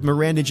Geeky with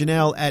Miranda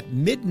Janelle at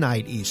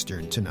midnight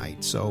Eastern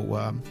tonight.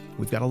 So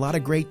we've got a lot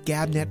of great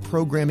GabNet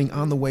programming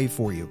on the way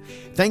for you.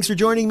 Thanks for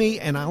joining me,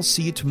 and I'll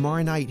see you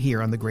tomorrow night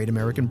here on the Great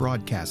American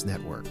Broadcast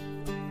Network.